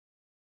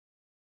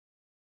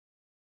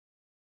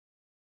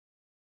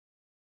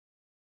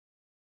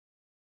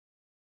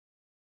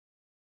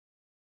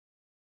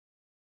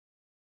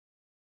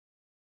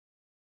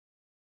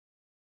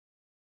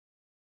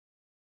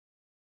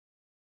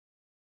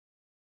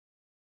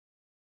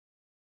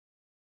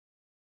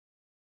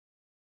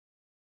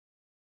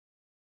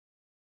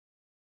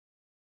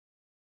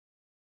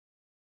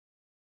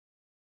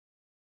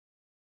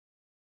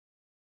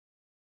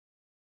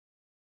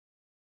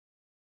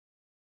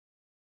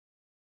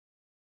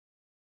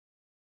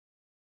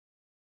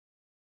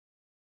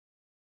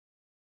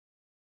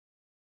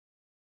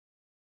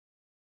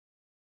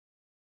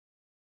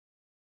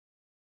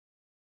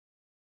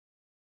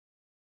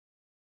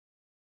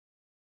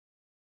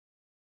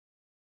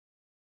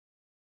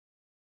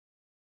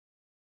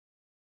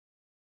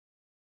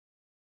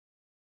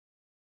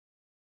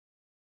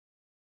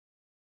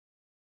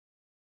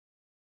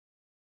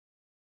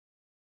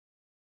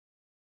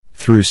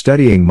Through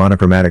studying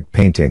monochromatic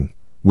painting,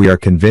 we are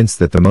convinced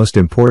that the most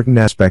important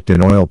aspect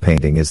in oil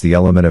painting is the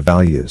element of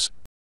values.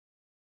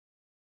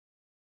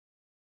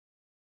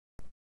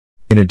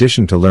 In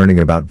addition to learning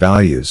about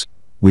values,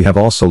 we have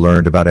also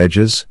learned about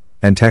edges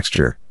and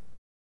texture.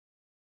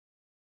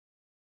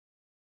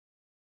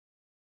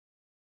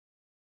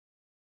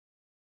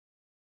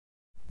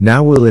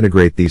 Now we'll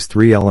integrate these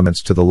three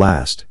elements to the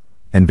last,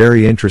 and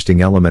very interesting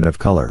element of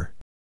color.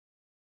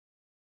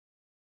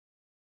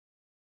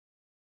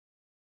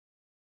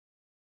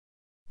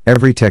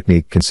 Every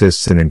technique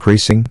consists in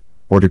increasing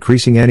or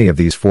decreasing any of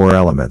these four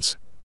elements.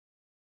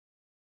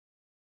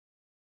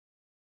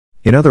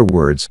 In other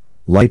words,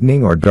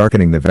 lightening or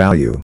darkening the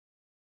value,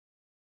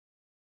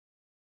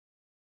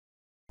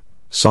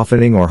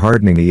 softening or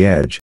hardening the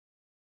edge,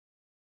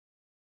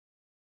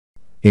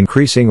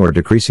 increasing or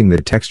decreasing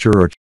the texture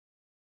or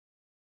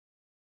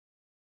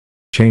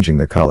changing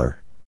the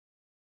color.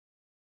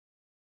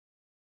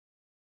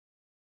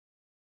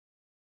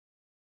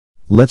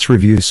 Let's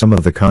review some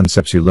of the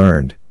concepts you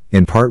learned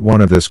in part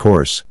 1 of this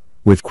course,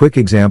 with quick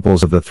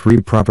examples of the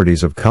three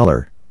properties of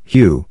color: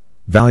 hue,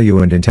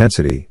 value and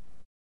intensity.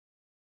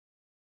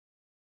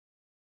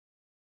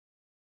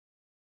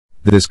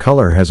 This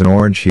color has an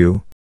orange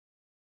hue,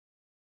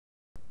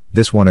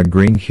 this one a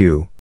green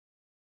hue,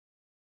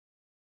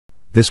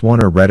 this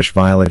one a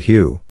reddish-violet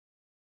hue,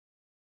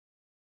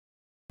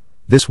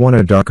 this one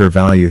a darker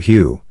value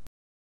hue,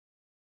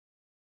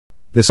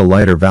 this a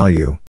lighter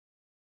value,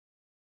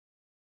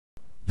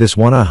 this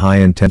one a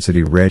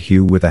high-intensity red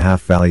hue with a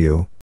half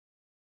value,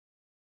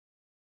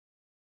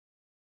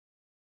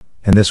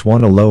 and this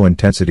one a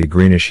low-intensity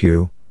greenish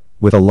hue,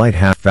 with a light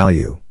half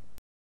value.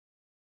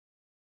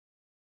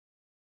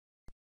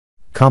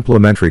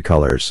 Complementary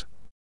colors.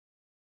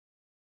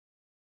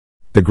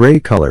 The gray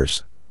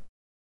colors.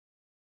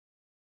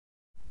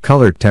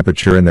 Color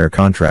temperature and their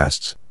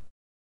contrasts.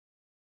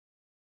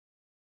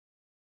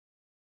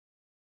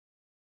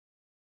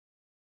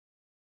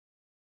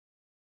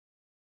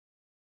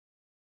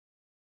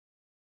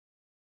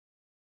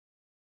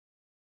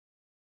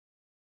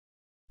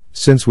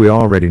 Since we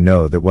already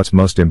know that what's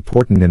most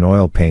important in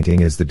oil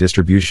painting is the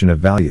distribution of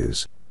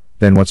values,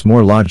 then what's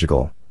more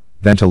logical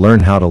than to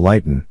learn how to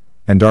lighten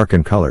and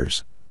darken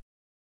colors?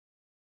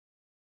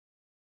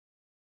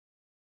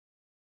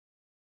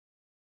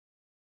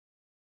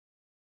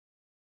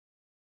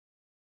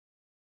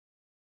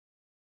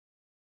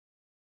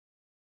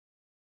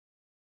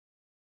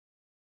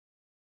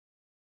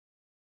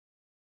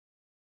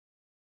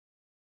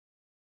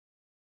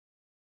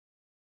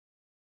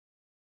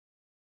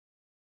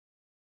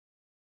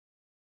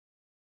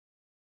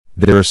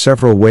 There are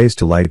several ways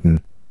to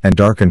lighten and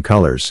darken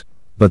colors,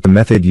 but the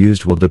method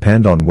used will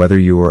depend on whether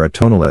you are a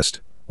tonalist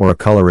or a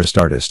colorist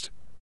artist.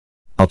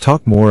 I'll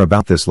talk more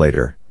about this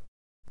later.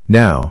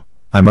 Now,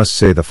 I must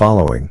say the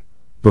following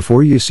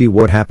before you see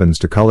what happens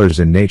to colors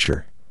in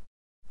nature.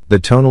 The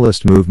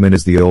tonalist movement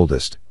is the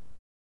oldest.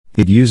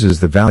 It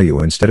uses the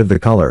value instead of the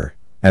color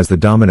as the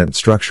dominant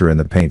structure in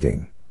the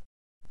painting.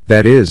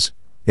 That is,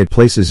 it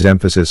places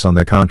emphasis on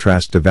the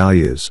contrast to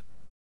values.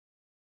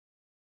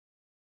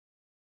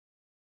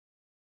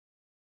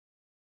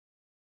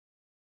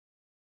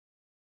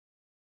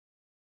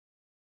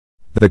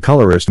 The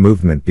colorist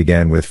movement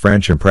began with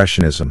French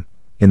Impressionism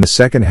in the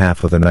second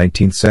half of the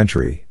 19th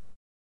century.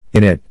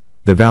 In it,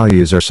 the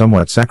values are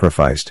somewhat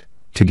sacrificed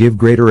to give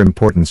greater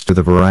importance to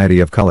the variety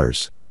of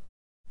colors.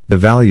 The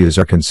values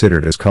are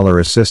considered as color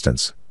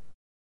assistants.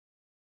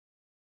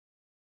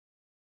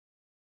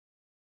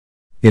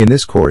 In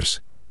this course,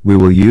 we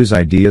will use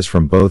ideas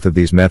from both of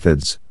these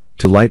methods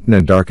to lighten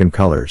and darken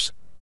colors.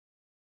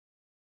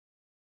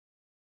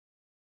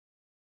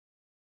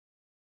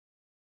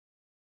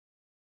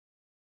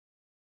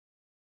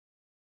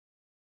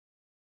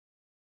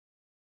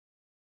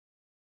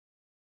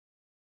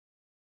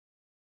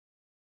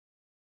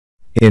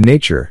 In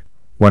nature,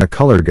 when a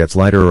color gets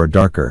lighter or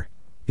darker,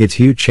 its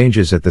hue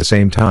changes at the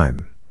same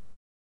time.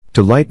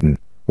 To lighten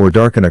or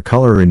darken a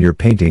color in your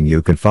painting,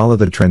 you can follow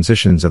the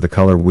transitions of the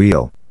color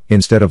wheel,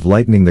 instead of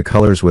lightening the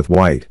colors with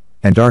white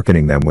and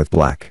darkening them with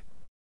black.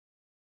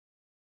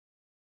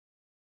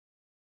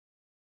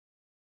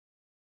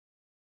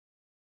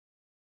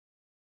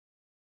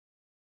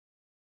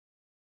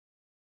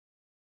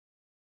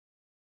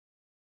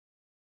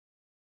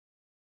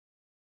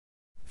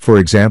 For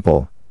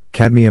example,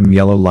 cadmium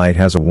yellow light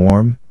has a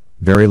warm,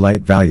 very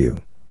light value.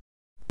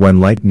 When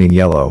lightening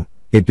yellow,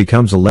 it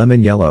becomes a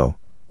lemon yellow,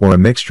 or a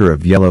mixture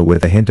of yellow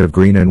with a hint of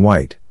green and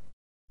white.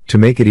 To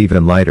make it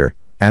even lighter,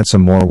 add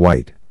some more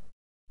white.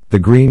 The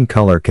green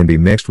color can be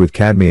mixed with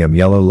cadmium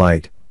yellow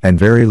light, and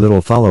very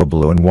little phthalo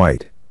blue and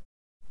white.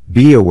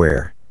 Be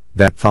aware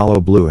that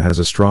phthalo blue has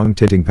a strong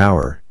tinting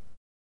power.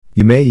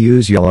 You may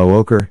use yellow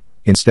ochre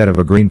instead of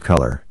a green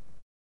color.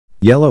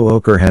 Yellow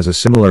ochre has a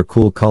similar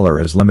cool color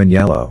as lemon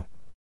yellow.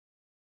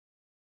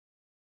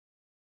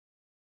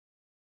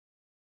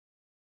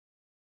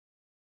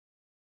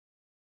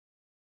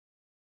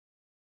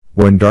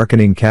 When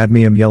darkening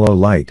cadmium yellow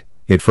light,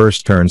 it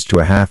first turns to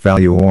a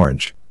half-value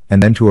orange,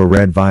 and then to a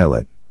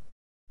red-violet.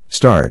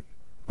 Start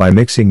by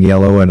mixing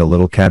yellow and a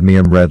little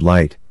cadmium red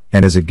light,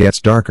 and as it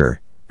gets darker,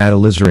 add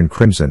alizarin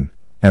crimson,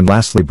 and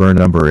lastly burnt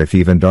umber if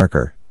even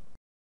darker.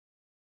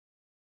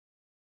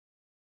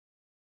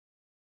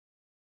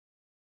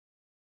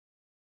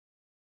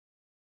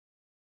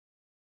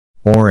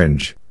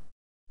 Orange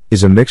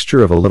is a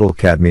mixture of a little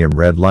cadmium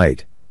red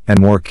light, and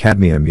more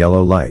cadmium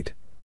yellow light.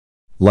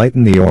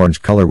 Lighten the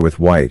orange color with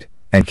white,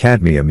 and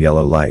cadmium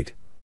yellow light.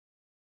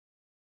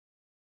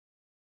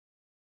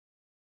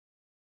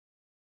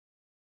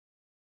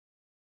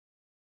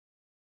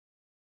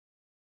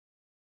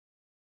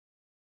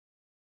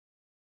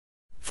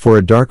 For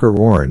a darker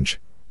orange,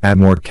 add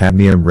more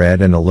cadmium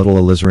red and a little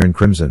alizarin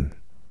crimson.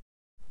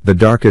 The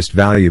darkest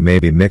value may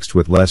be mixed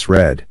with less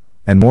red,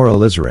 and more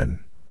alizarin.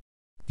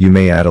 You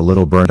may add a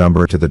little burnt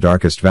umber to the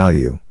darkest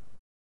value.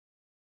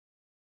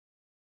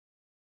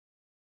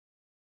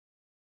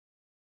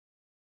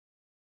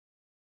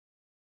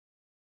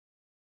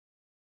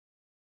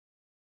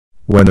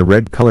 When the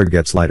red color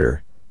gets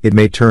lighter, it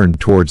may turn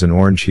towards an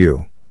orange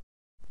hue.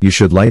 You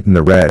should lighten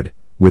the red,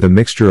 with a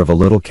mixture of a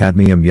little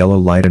cadmium yellow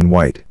light and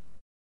white.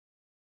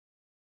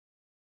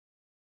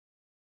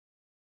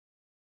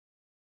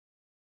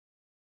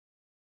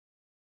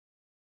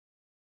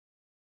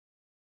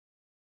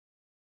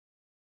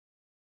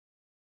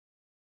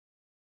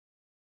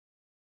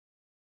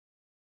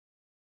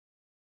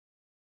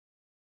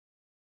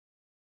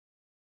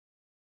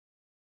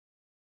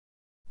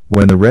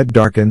 When the red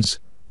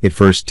darkens, it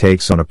first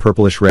takes on a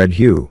purplish-red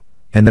hue,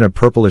 and then a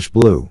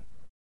purplish-blue.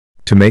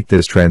 To make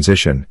this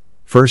transition,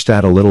 first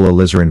add a little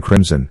alizarin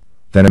crimson,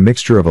 then a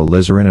mixture of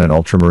alizarin and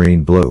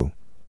ultramarine blue.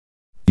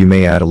 You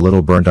may add a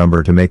little burnt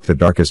umber to make the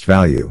darkest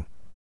value.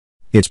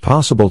 It's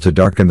possible to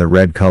darken the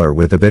red color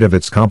with a bit of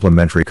its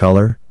complementary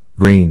color,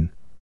 green.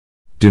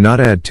 Do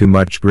not add too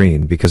much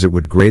green because it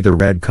would gray the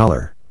red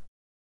color.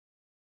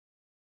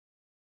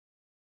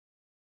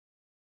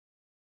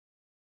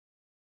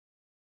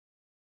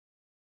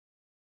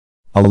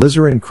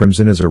 Alizarin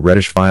crimson is a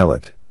reddish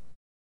violet.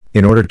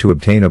 In order to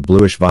obtain a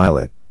bluish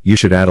violet, you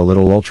should add a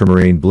little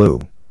ultramarine blue.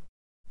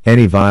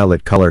 Any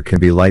violet color can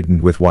be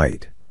lightened with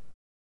white.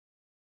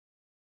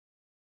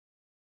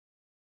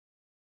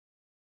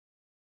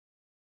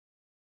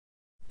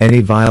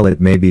 Any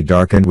violet may be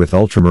darkened with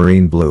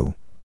ultramarine blue.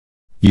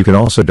 You can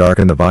also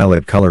darken the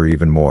violet color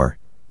even more,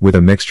 with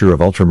a mixture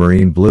of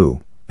ultramarine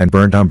blue and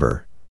burnt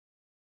umber.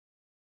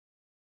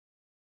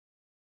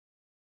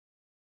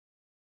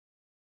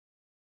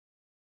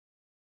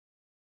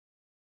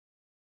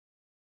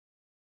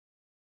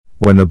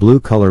 When the blue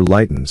color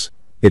lightens,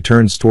 it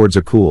turns towards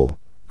a cool,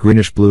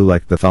 greenish blue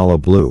like the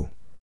phthalo blue.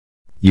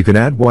 You can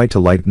add white to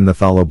lighten the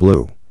phthalo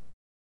blue.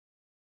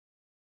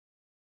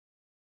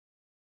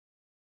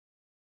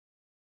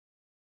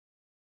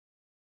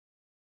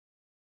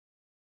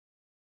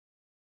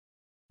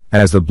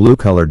 As the blue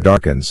color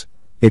darkens,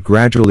 it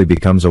gradually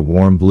becomes a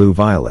warm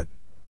blue-violet.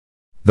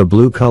 The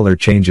blue color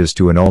changes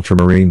to an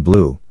ultramarine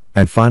blue,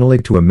 and finally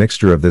to a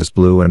mixture of this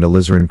blue and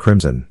alizarin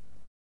crimson.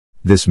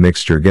 This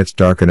mixture gets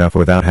dark enough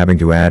without having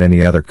to add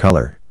any other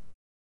color.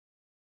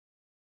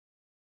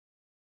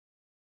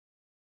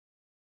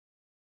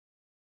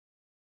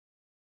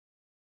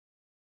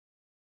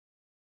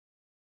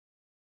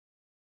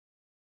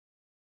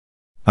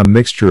 A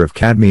mixture of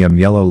cadmium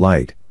yellow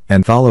light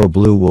and phthalo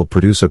blue will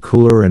produce a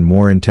cooler and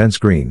more intense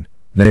green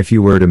than if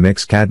you were to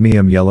mix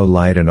cadmium yellow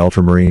light and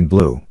ultramarine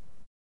blue.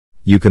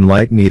 You can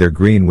lighten either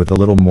green with a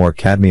little more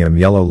cadmium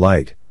yellow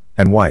light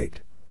and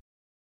white.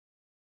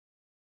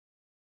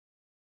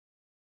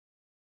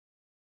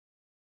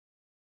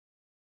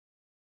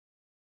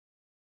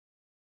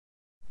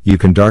 You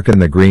can darken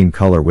the green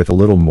color with a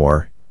little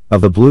more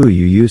of the blue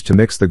you used to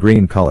mix the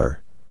green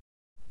color.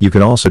 You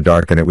can also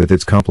darken it with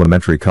its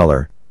complementary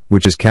color,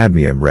 which is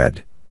cadmium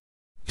red.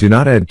 Do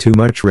not add too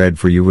much red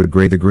for you would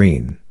gray the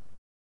green.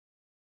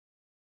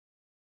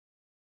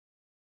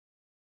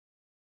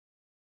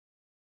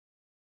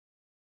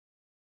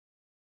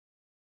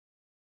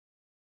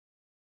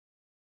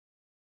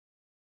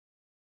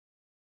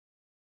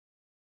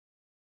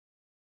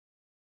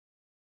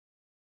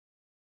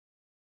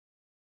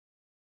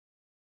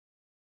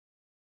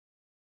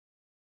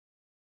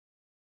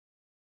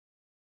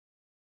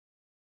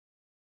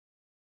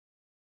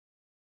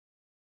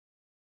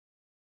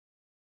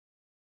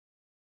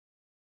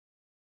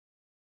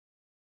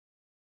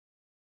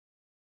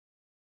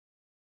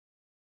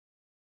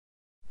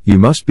 You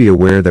must be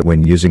aware that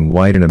when using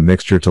white in a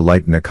mixture to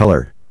lighten a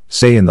color,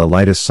 say in the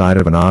lightest side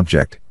of an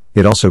object,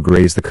 it also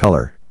grays the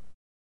color.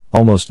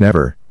 Almost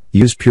never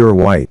use pure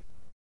white.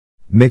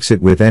 Mix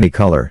it with any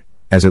color,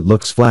 as it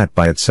looks flat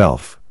by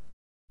itself.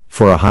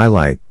 For a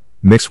highlight,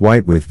 mix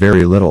white with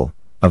very little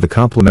of the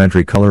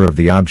complementary color of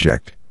the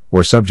object,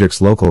 or subject's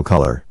local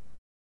color.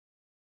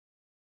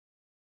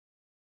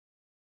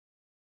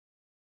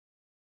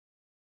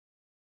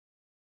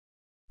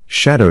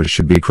 Shadows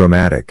should be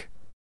chromatic.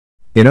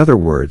 In other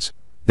words,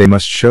 they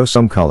must show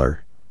some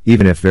color,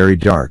 even if very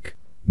dark,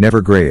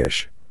 never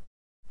grayish.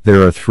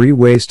 There are three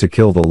ways to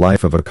kill the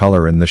life of a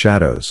color in the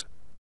shadows.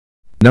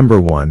 Number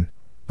 1.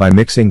 By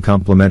mixing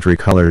complementary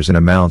colors in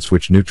amounts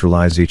which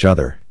neutralize each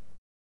other.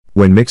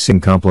 When mixing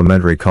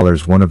complementary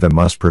colors, one of them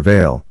must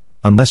prevail,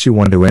 unless you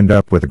want to end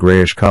up with a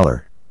grayish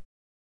color.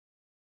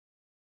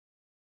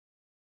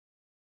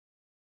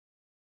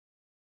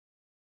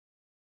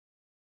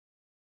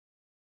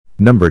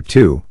 Number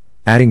 2.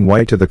 Adding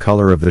white to the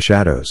color of the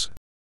shadows.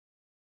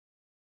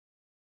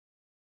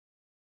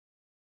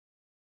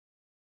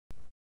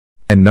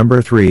 And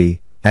number 3.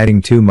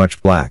 Adding too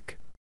much black.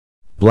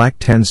 Black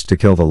tends to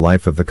kill the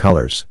life of the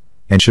colors,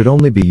 and should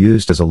only be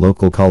used as a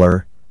local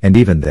color, and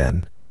even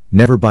then,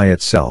 never by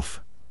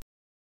itself.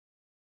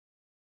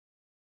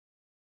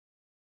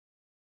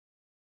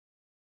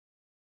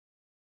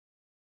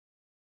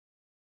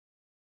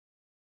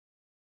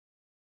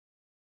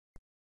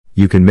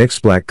 You can mix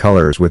black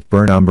colors with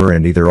burnt umber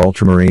and either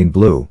ultramarine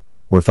blue,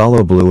 or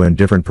phthalo blue in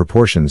different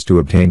proportions to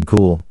obtain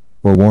cool,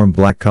 or warm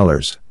black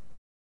colors.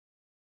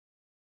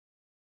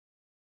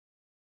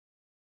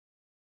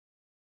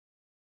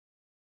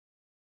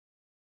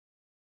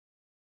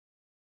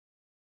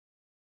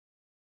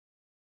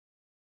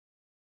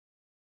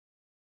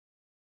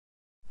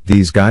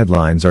 These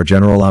guidelines are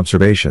general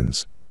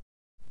observations.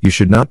 You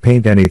should not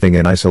paint anything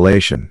in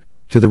isolation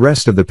to the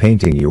rest of the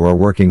painting you are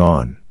working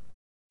on.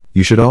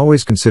 You should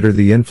always consider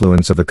the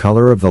influence of the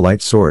color of the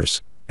light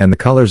source, and the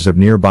colors of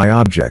nearby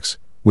objects,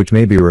 which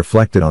may be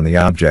reflected on the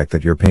object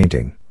that you're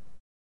painting.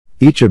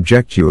 Each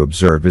object you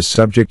observe is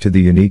subject to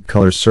the unique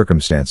color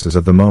circumstances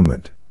of the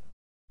moment.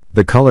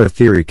 The color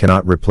theory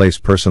cannot replace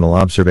personal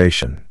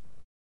observation.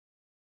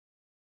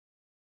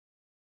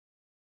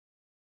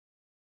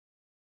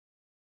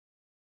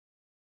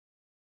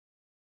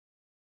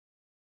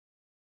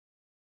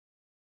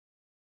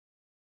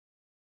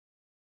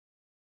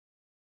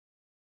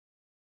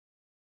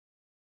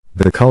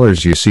 The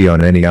colors you see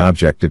on any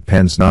object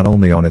depends not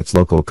only on its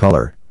local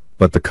color,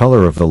 but the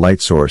color of the light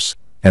source,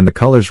 and the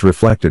colors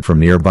reflected from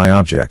nearby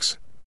objects.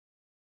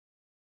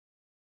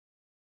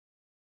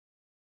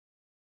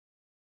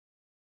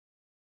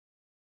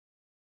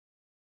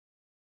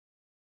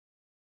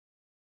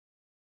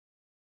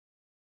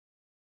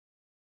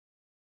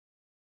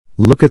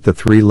 Look at the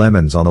three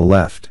lemons on the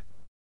left.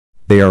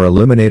 They are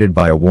illuminated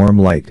by a warm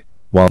light,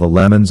 while the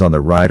lemons on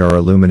the right are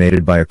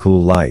illuminated by a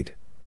cool light.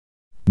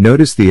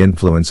 Notice the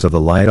influence of the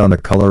light on the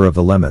color of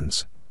the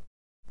lemons.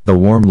 The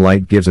warm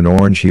light gives an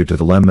orange hue to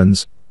the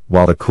lemons,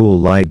 while the cool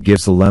light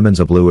gives the lemons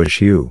a bluish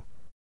hue.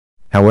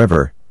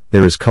 However,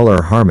 there is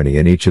color harmony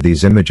in each of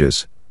these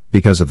images,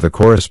 because of the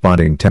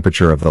corresponding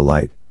temperature of the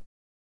light.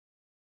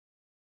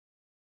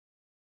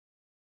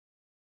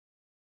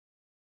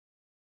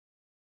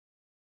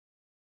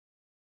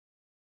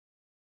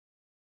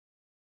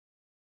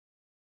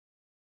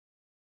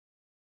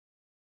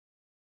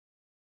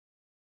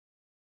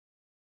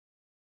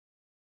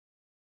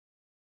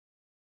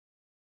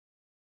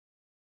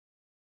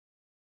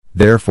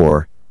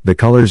 Therefore, the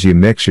colors you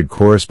mix should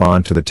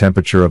correspond to the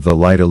temperature of the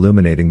light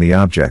illuminating the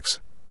objects.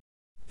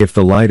 If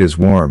the light is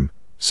warm,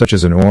 such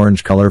as an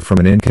orange color from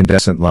an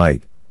incandescent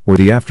light, or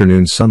the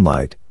afternoon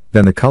sunlight,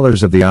 then the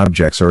colors of the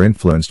objects are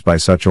influenced by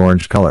such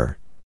orange color.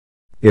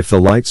 If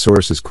the light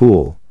source is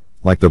cool,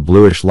 like the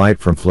bluish light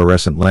from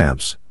fluorescent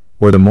lamps,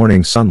 or the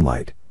morning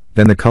sunlight,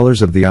 then the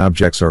colors of the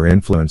objects are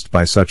influenced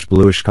by such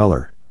bluish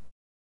color.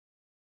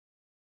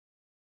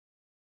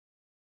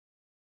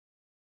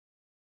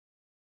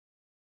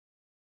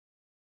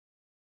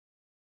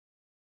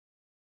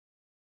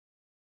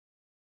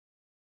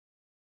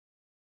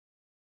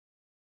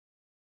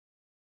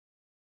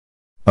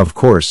 Of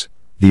course,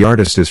 the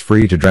artist is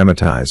free to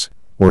dramatize,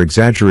 or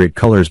exaggerate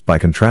colors by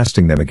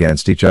contrasting them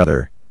against each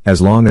other,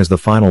 as long as the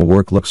final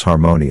work looks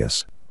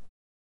harmonious.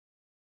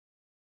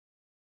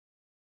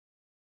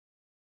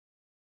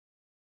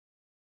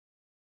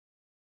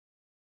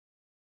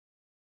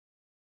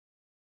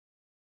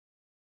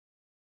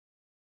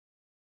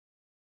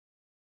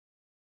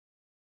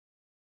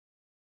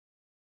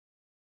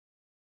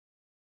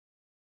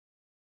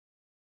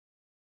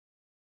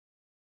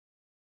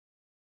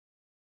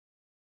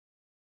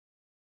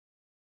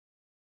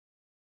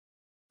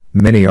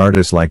 Many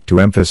artists like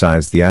to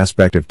emphasize the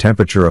aspect of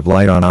temperature of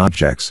light on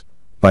objects,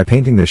 by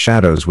painting the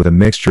shadows with a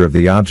mixture of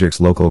the object's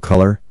local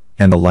color,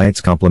 and the light's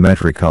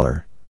complementary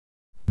color.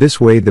 This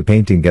way the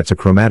painting gets a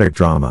chromatic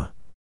drama.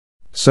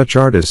 Such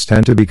artists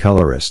tend to be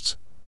colorists.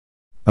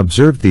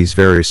 Observe these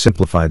very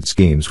simplified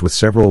schemes with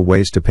several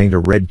ways to paint a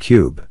red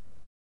cube.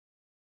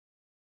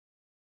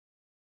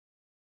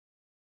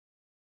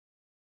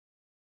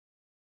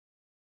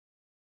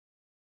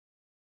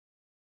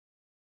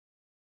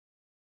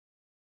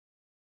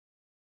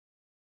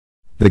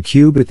 The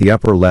cube at the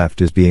upper left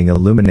is being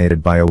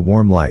illuminated by a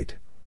warm light.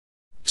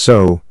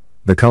 So,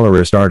 the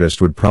colorist artist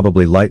would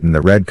probably lighten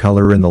the red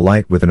color in the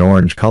light with an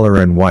orange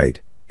color and white,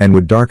 and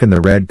would darken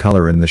the red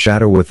color in the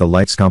shadow with the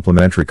light's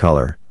complementary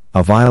color,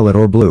 a violet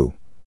or blue.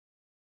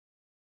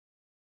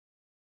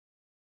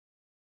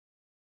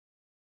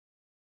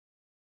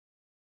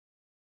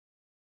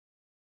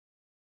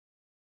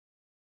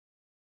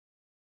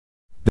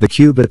 The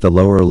cube at the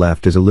lower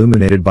left is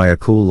illuminated by a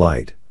cool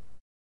light.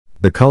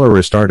 The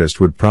colorist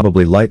artist would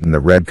probably lighten the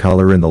red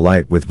color in the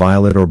light with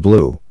violet or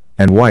blue,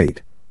 and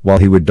white, while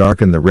he would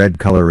darken the red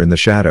color in the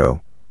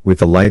shadow, with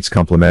the light's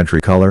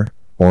complementary color,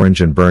 orange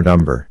and burnt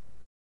umber.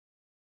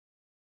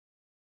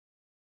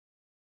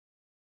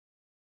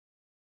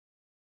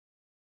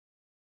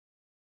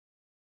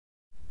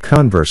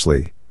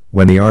 Conversely,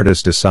 when the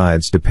artist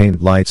decides to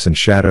paint lights and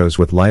shadows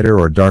with lighter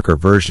or darker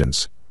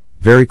versions,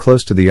 very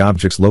close to the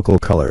object's local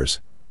colors,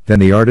 then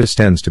the artist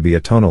tends to be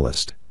a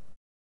tonalist.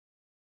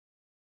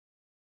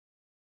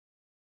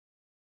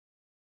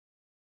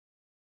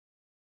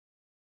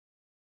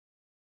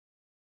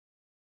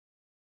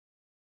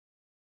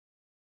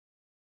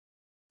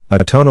 A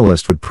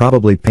tonalist would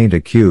probably paint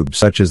a cube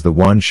such as the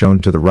one shown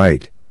to the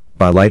right,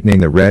 by lightening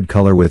the red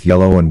color with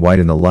yellow and white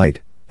in the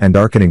light, and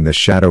darkening the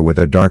shadow with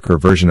a darker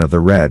version of the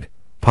red,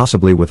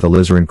 possibly with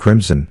alizarin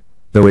crimson,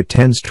 though it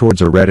tends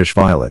towards a reddish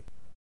violet.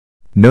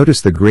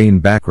 Notice the green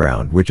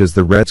background, which is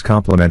the red's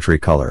complementary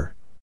color.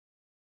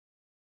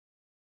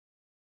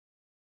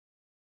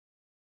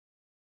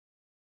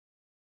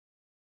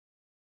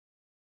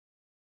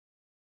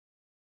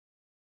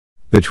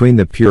 Between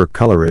the pure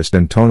colorist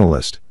and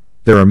tonalist,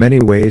 there are many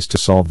ways to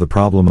solve the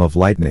problem of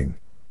lightening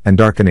and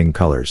darkening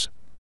colors.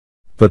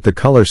 But the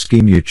color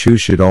scheme you choose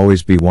should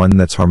always be one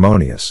that's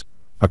harmonious,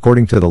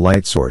 according to the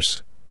light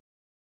source.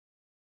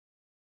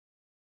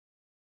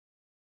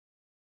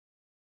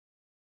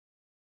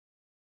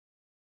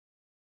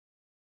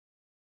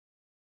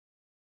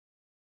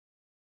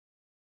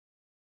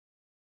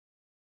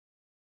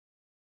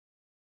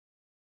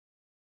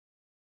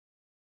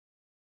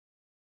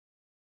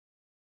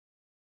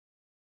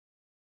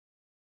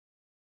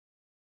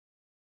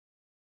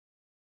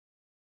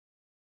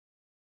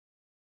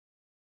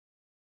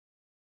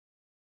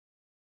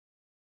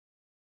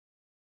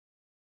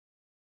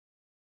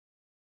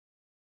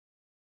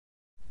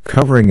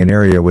 Covering an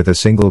area with a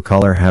single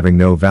color having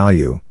no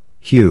value,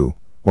 hue,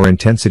 or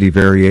intensity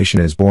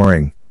variation is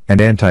boring and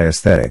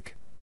anti-aesthetic.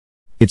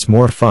 It's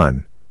more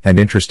fun and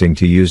interesting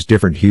to use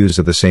different hues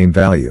of the same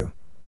value.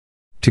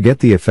 To get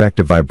the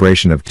effective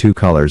vibration of two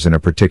colors in a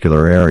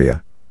particular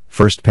area,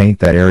 first paint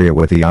that area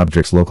with the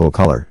object's local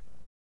color.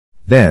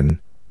 Then,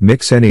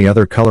 mix any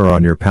other color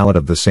on your palette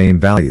of the same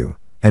value,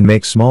 and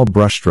make small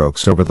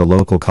brushstrokes over the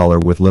local color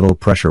with little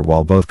pressure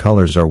while both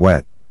colors are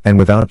wet, and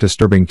without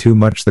disturbing too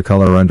much the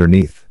color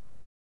underneath.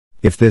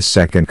 If this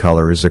second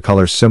color is a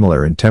color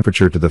similar in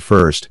temperature to the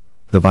first,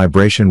 the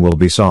vibration will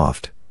be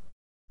soft.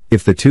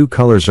 If the two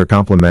colors are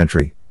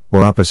complementary,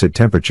 or opposite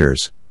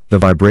temperatures, the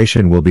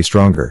vibration will be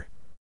stronger.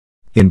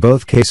 In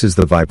both cases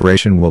the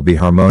vibration will be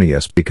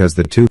harmonious because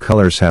the two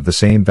colors have the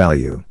same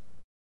value.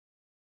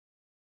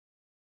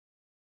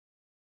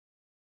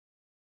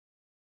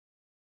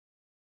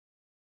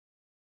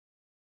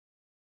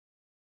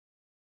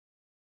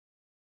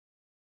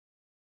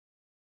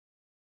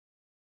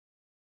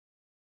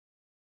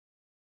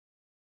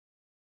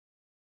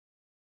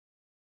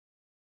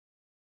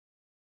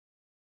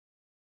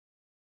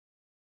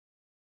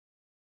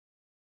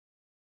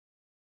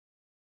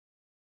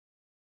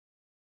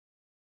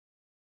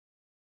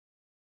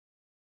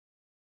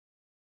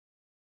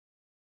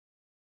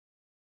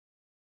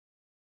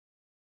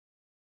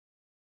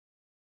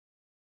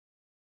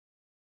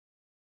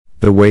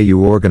 The way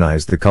you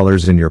organize the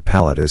colors in your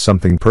palette is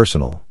something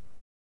personal.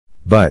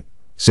 But,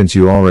 since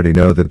you already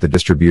know that the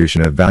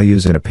distribution of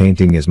values in a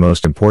painting is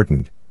most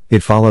important,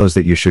 it follows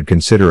that you should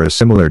consider a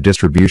similar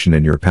distribution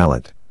in your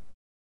palette.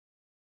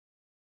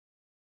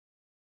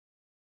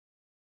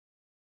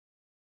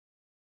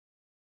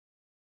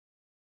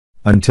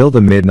 Until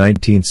the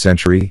mid-19th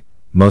century,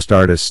 most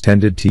artists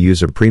tended to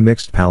use a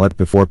pre-mixed palette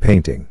before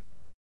painting.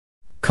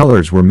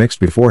 Colors were mixed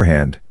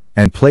beforehand,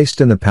 and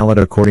placed in the palette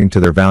according to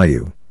their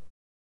value.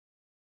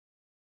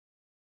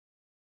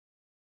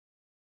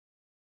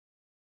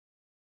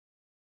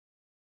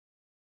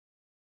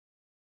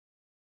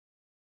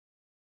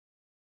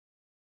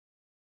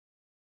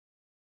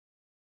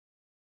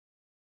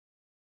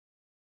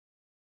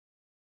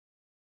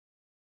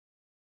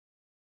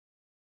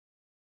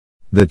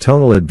 The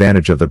tonal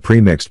advantage of the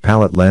pre-mixed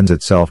palette lends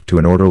itself to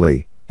an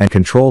orderly and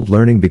controlled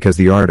learning because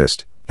the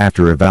artist,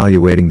 after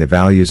evaluating the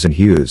values and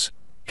hues,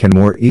 can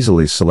more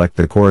easily select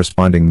the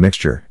corresponding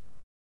mixture.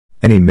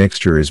 Any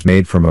mixture is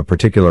made from a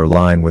particular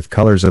line with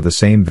colors of the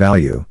same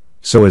value,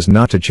 so as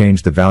not to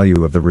change the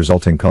value of the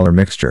resulting color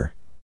mixture.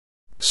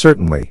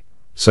 Certainly,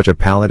 such a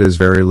palette is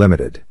very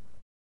limited.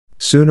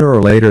 Sooner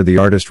or later the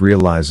artist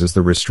realizes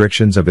the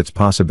restrictions of its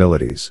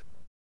possibilities.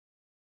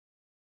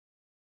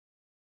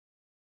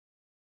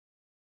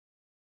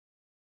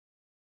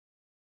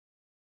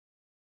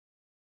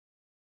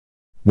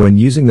 When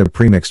using the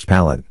premixed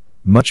palette,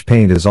 much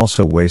paint is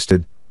also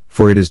wasted,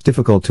 for it is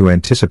difficult to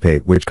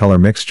anticipate which color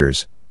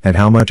mixtures, and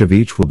how much of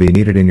each will be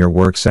needed in your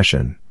work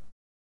session.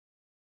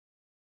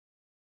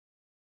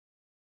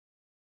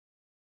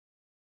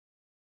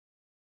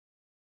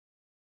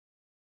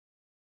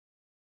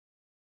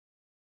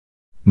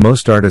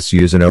 Most artists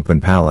use an open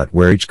palette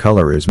where each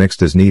color is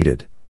mixed as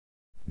needed.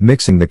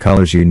 Mixing the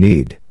colors you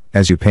need,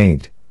 as you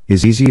paint,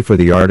 is easy for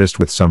the artist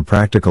with some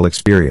practical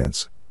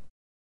experience.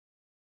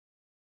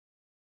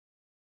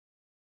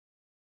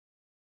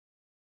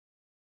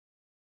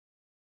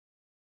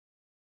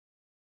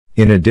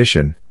 In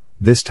addition,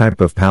 this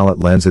type of palette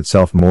lends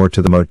itself more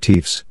to the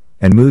motifs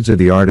and moods of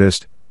the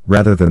artist,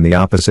 rather than the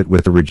opposite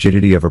with the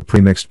rigidity of a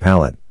premixed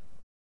palette.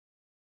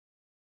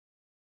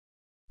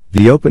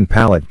 The open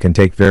palette can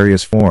take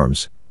various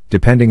forms,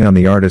 depending on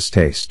the artist's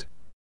taste.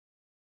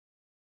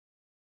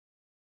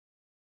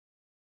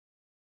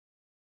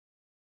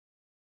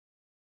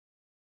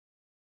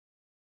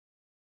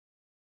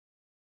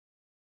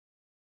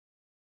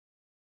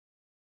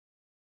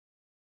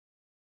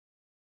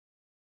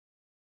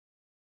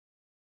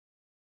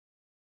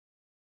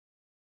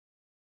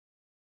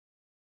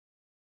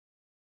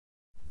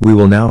 We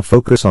will now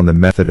focus on the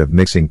method of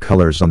mixing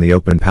colors on the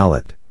open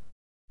palette.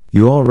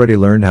 You already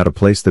learned how to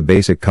place the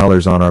basic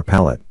colors on our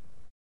palette.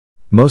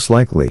 Most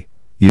likely,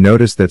 you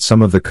noticed that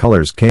some of the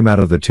colors came out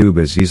of the tube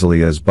as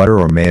easily as butter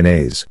or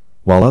mayonnaise,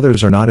 while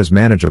others are not as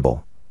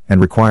manageable,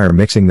 and require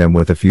mixing them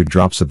with a few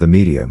drops of the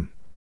medium.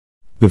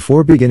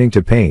 Before beginning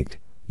to paint,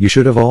 you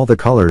should have all the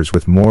colors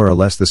with more or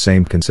less the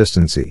same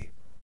consistency.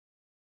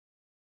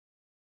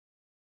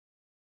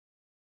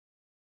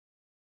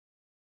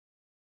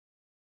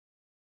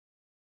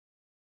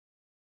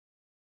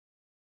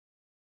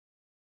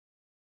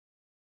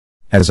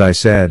 As I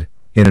said,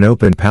 in an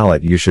open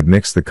palette you should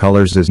mix the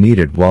colors as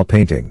needed while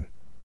painting.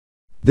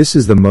 This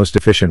is the most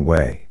efficient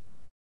way.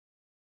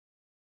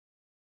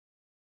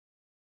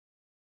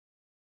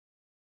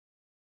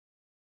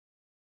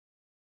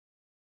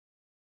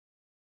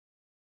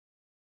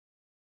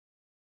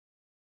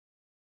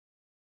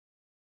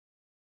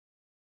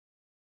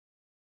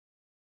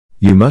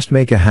 You must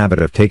make a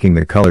habit of taking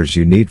the colors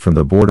you need from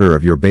the border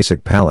of your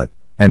basic palette,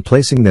 and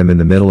placing them in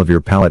the middle of your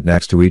palette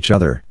next to each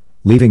other,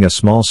 leaving a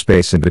small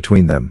space in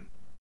between them.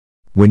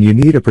 When you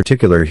need a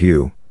particular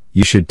hue,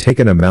 you should take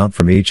an amount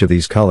from each of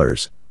these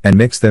colors, and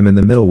mix them in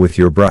the middle with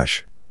your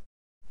brush.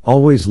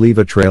 Always leave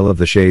a trail of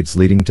the shades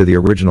leading to the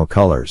original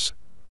colors.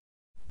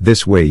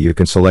 This way you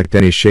can select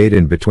any shade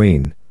in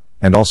between,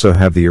 and also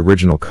have the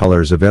original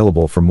colors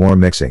available for more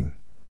mixing.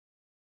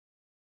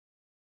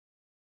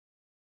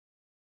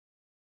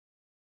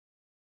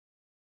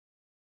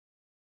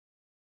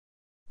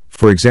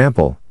 For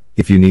example,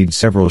 if you need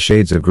several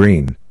shades of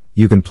green,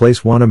 you can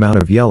place one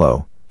amount of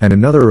yellow, and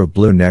another of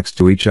blue next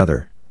to each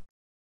other.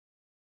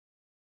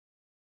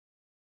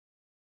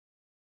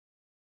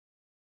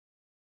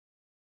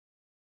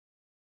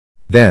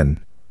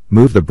 Then,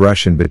 move the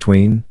brush in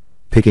between,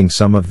 picking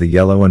some of the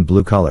yellow and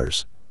blue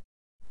colors.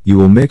 You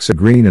will mix a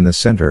green in the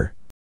center,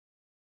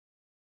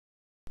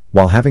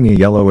 while having a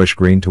yellowish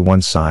green to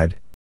one side,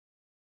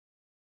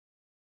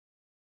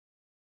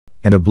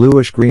 and a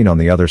bluish green on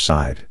the other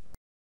side.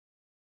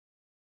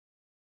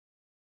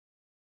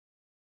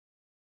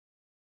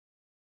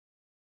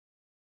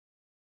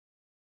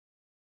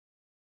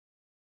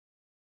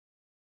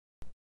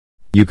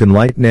 You can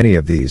lighten any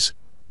of these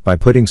by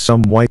putting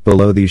some white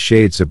below these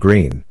shades of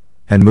green,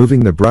 and moving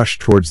the brush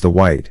towards the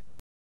white.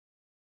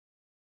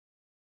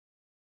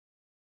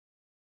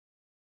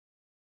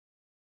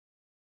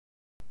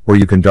 Or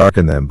you can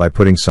darken them by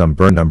putting some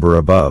burnt umber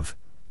above,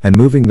 and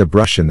moving the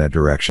brush in that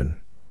direction.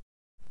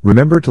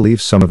 Remember to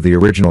leave some of the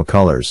original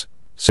colors,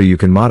 so you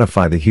can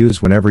modify the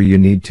hues whenever you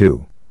need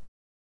to.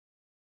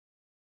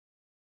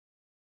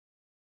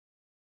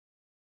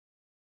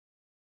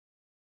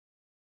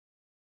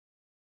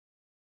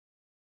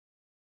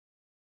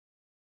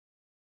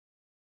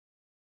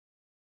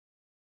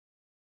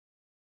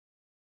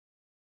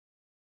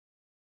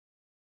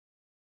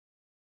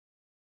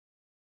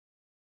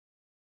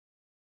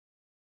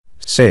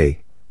 Say,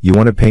 you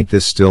want to paint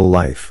this still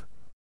life.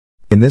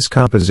 In this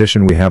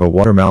composition we have a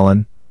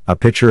watermelon, a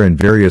pitcher and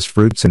various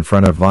fruits in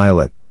front of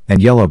violet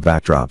and yellow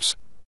backdrops.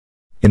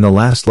 In the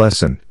last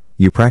lesson,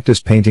 you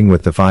practiced painting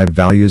with the 5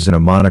 values in a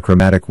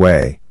monochromatic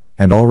way,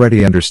 and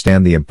already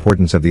understand the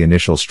importance of the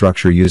initial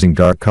structure using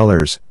dark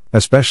colors,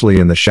 especially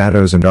in the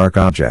shadows and dark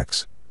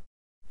objects.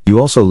 You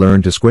also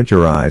learned to squint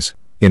your eyes,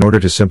 in order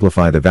to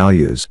simplify the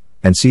values,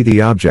 and see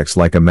the objects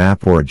like a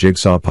map or a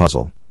jigsaw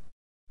puzzle.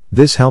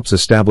 This helps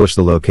establish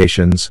the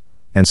locations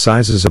and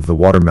sizes of the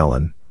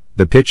watermelon,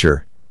 the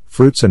pitcher,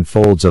 fruits and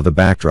folds of the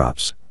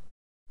backdrops.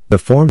 The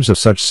forms of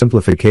such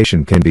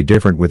simplification can be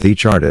different with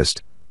each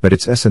artist, but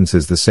its essence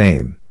is the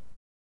same.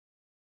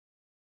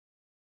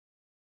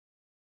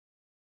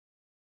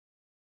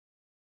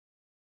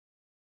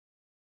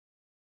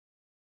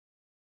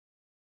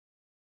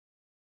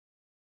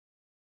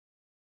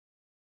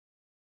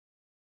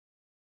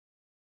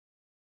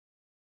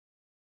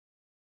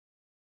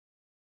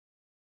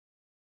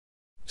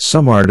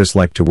 Some artists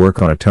like to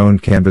work on a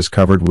toned canvas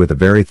covered with a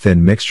very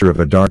thin mixture of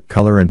a dark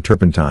color and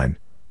turpentine,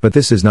 but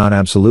this is not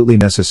absolutely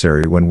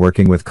necessary when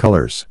working with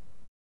colors.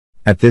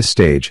 At this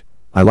stage,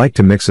 I like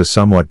to mix a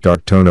somewhat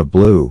dark tone of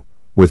blue,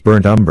 with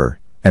burnt umber,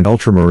 and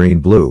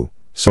ultramarine blue,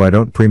 so I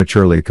don't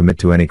prematurely commit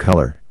to any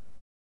color.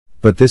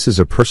 But this is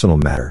a personal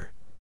matter.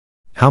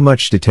 How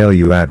much detail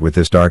you add with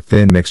this dark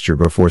thin mixture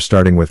before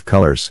starting with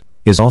colors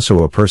is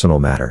also a personal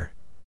matter.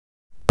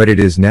 But it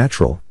is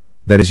natural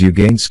that as you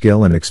gain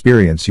skill and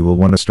experience you will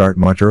want to start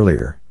much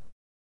earlier.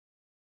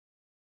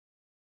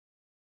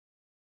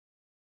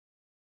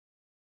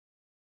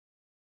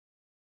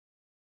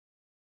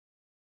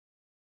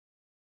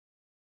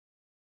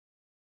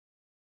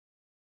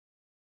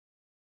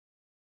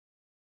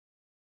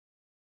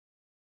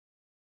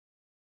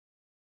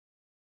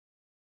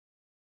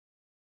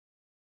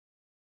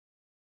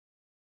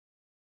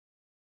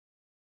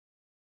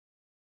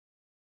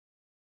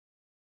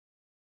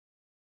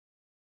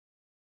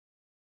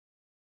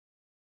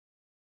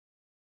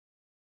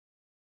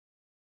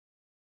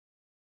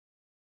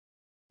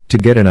 To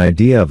get an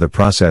idea of the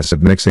process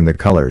of mixing the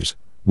colors,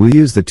 we'll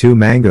use the two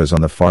mangoes on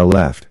the far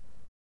left.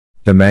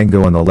 The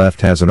mango on the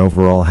left has an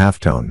overall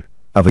halftone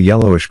of a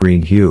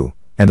yellowish-green hue,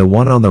 and the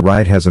one on the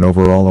right has an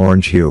overall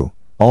orange hue,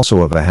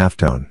 also of a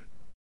halftone.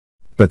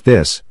 But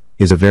this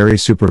is a very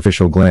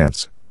superficial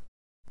glance.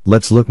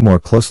 Let's look more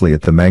closely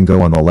at the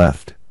mango on the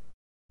left.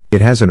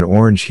 It has an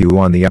orange hue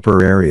on the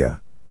upper area.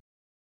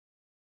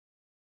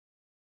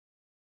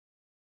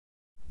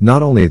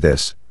 Not only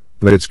this,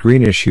 but its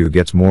greenish hue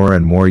gets more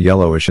and more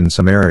yellowish in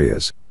some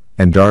areas,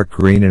 and dark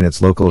green in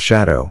its local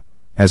shadow,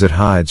 as it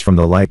hides from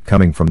the light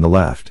coming from the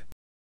left.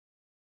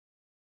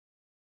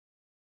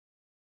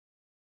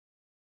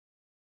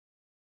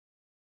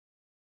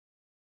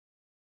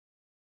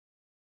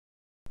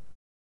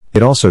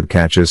 It also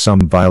catches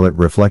some violet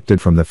reflected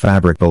from the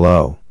fabric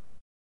below.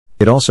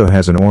 It also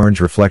has an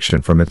orange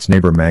reflection from its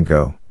neighbor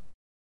mango.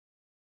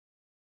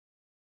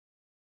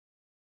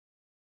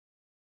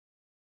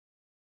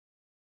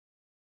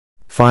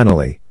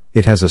 Finally,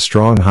 it has a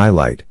strong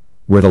highlight,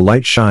 where the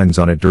light shines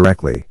on it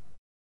directly.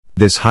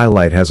 This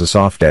highlight has a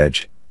soft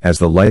edge, as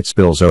the light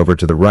spills over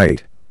to the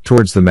right,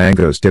 towards the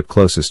mango's tip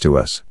closest to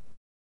us.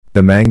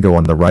 The mango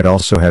on the right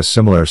also has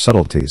similar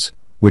subtleties,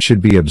 which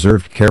should be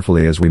observed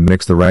carefully as we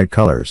mix the right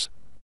colors.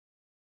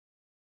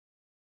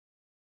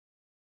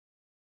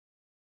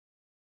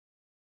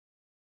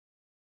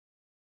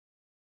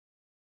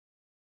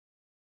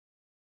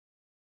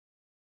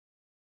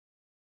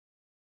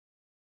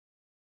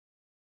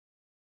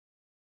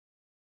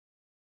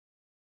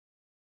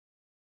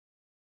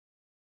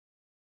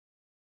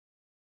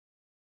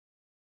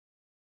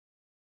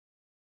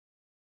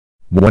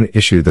 One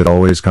issue that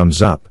always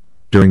comes up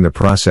during the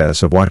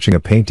process of watching a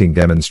painting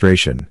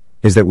demonstration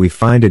is that we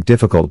find it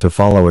difficult to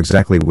follow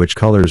exactly which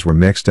colors were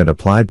mixed and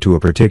applied to a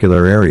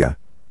particular area,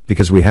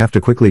 because we have to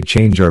quickly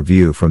change our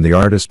view from the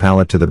artist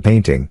palette to the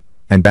painting,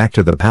 and back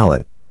to the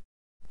palette.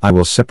 I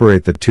will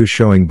separate the two,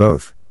 showing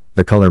both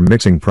the color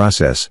mixing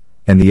process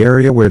and the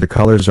area where the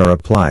colors are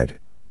applied,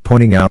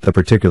 pointing out the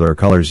particular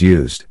colors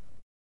used.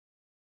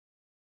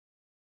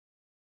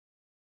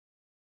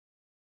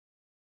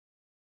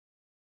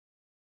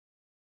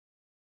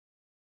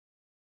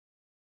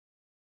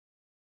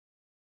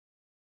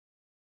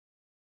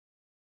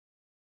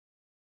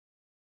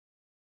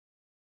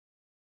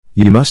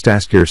 You must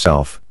ask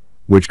yourself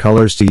which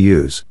colors to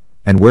use,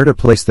 and where to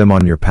place them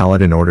on your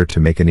palette in order to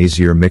make an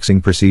easier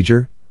mixing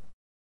procedure.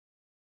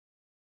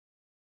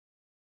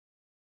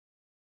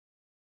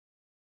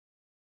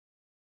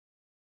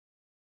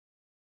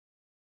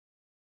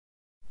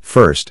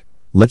 First,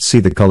 let's see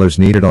the colors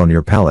needed on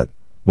your palette,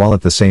 while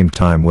at the same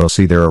time we'll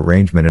see their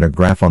arrangement in a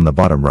graph on the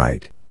bottom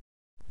right.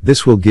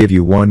 This will give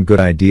you one good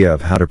idea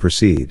of how to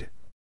proceed.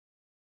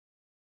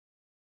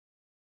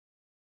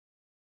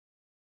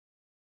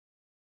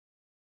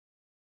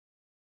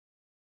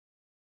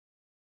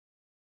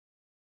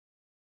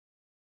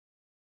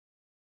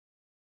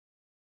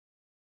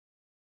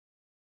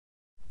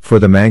 For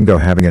the mango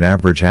having an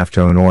average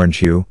halftone orange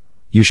hue,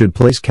 you should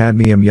place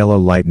cadmium yellow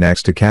light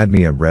next to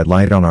cadmium red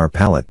light on our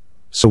palette,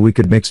 so we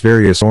could mix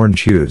various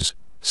orange hues,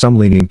 some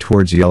leaning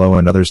towards yellow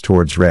and others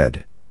towards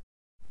red.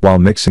 While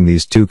mixing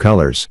these two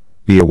colors,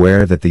 be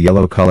aware that the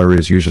yellow color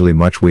is usually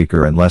much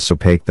weaker and less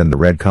opaque than the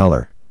red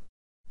color.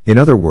 In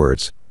other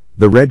words,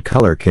 the red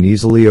color can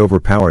easily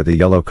overpower the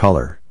yellow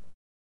color.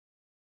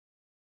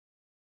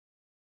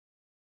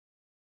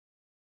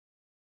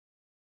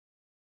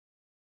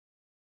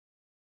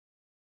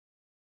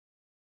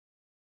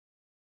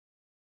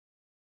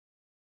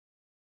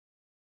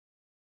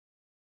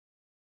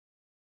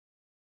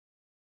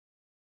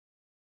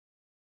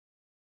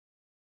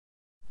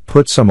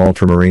 Put some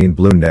ultramarine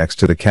blue next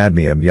to the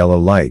cadmium yellow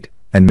light,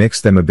 and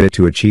mix them a bit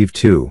to achieve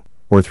 2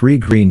 or 3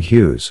 green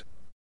hues.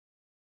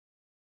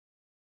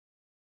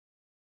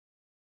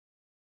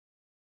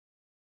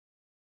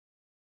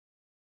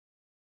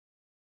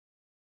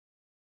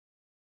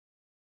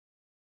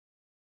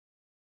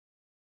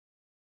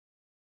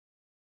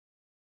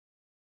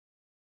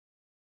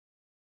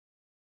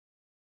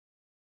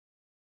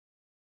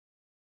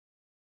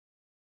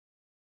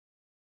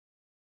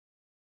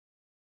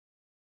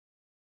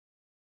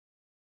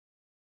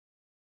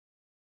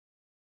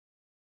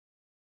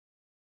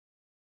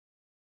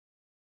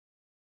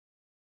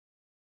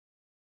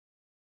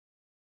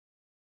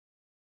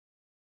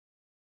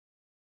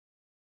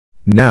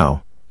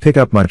 Now, Pick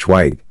up much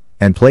white,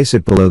 and place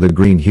it below the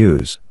green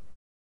hues.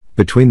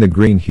 Between the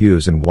green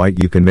hues and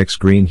white you can mix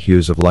green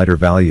hues of lighter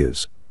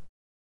values.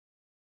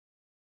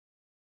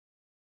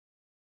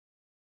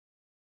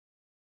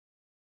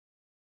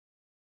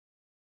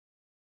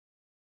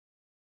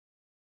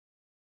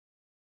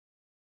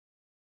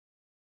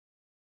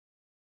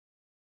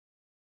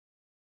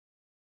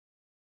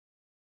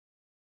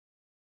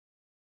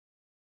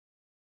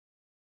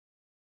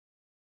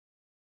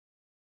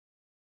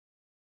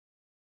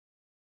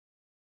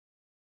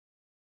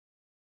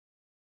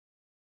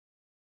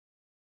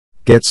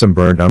 Get some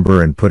burnt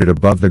umber and put it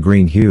above the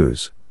green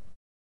hues.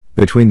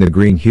 Between the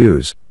green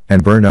hues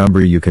and burnt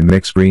umber you can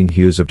mix green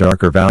hues of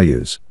darker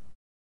values.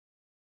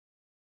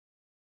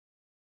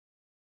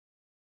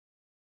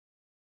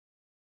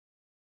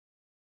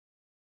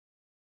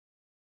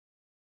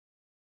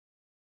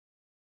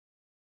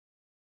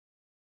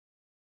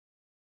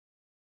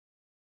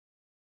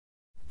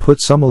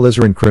 Put some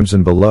alizarin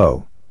crimson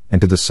below,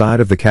 and to the side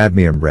of the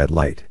cadmium red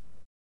light.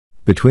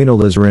 Between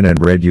alizarin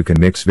and red you can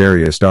mix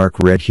various dark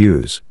red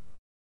hues.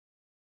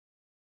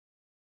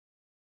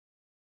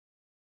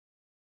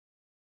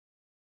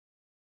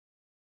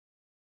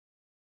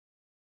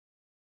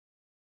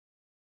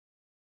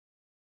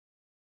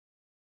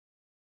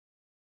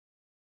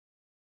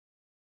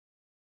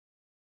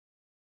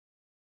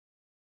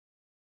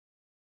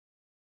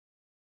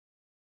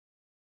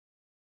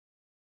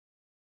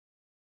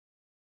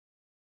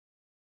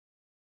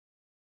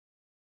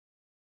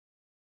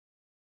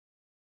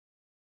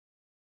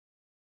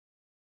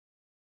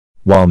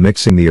 While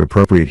mixing the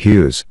appropriate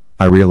hues,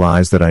 I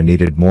realized that I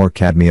needed more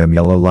cadmium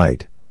yellow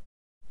light.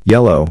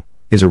 Yellow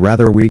is a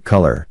rather weak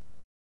color.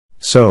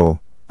 So,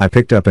 I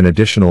picked up an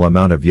additional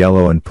amount of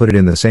yellow and put it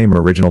in the same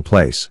original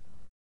place.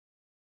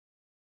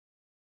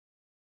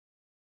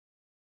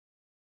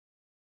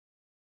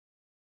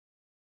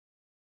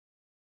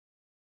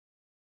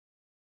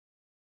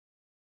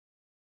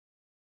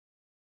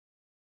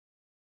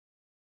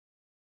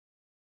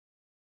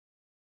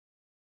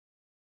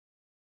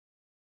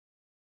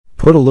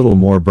 Put a little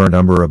more burnt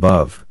umber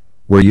above,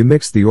 where you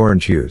mixed the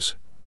orange hues.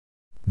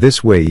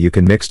 This way you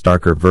can mix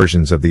darker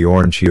versions of the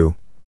orange hue.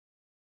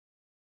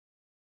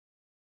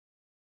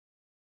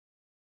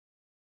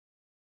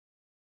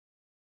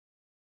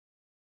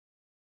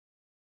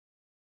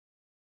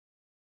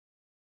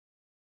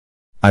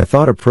 I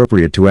thought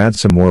appropriate to add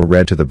some more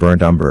red to the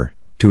burnt umber,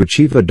 to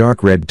achieve a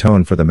dark red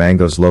tone for the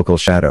mango's local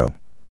shadow.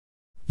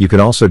 You can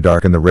also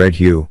darken the red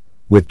hue,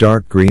 with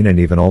dark green and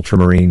even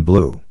ultramarine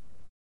blue.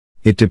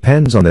 It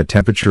depends on the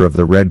temperature of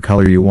the red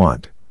color you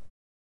want.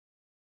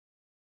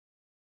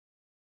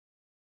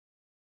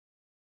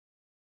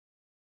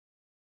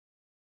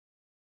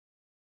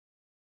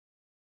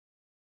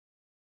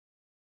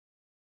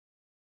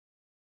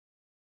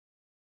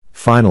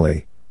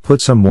 Finally,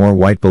 put some more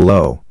white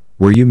below,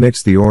 where you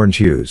mix the orange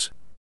hues.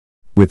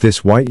 With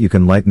this white you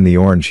can lighten the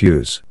orange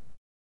hues.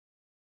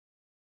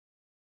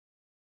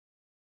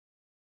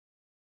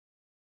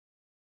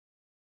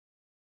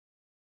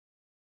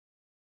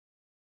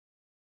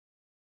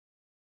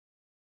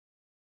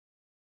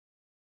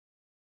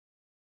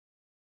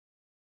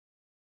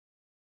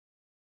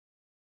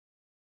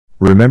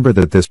 Remember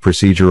that this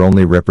procedure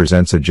only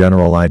represents a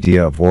general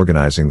idea of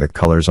organizing the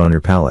colors on your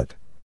palette.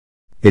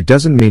 It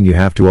doesn't mean you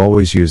have to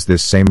always use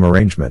this same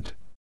arrangement.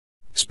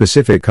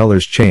 Specific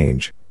colors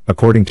change,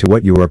 according to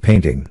what you are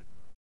painting.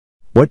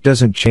 What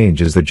doesn't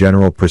change is the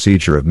general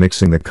procedure of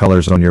mixing the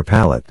colors on your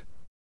palette.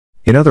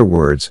 In other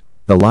words,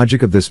 the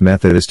logic of this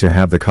method is to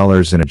have the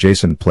colors in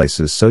adjacent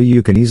places so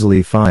you can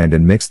easily find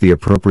and mix the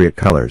appropriate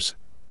colors.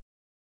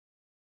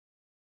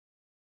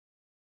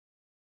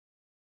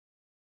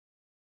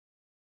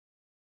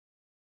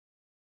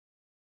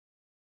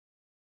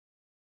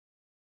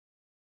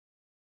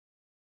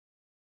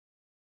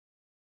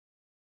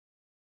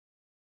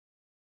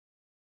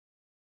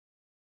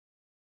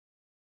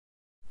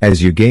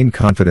 As you gain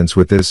confidence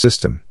with this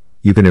system,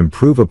 you can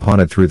improve upon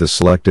it through the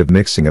selective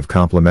mixing of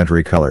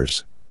complementary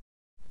colors.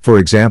 For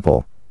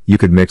example, you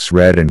could mix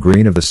red and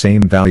green of the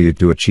same value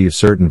to achieve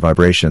certain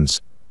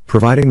vibrations,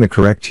 providing the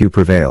correct hue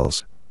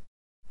prevails.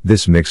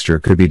 This mixture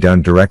could be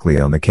done directly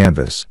on the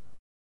canvas.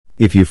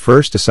 If you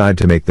first decide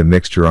to make the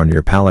mixture on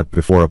your palette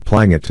before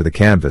applying it to the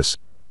canvas,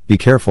 be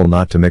careful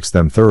not to mix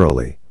them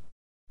thoroughly.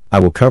 I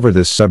will cover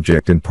this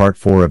subject in part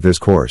 4 of this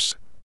course.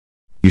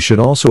 You should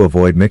also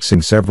avoid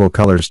mixing several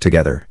colors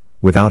together,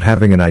 without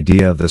having an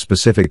idea of the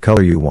specific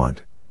color you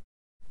want.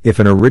 If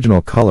an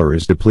original color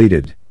is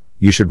depleted,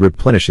 you should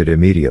replenish it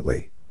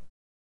immediately.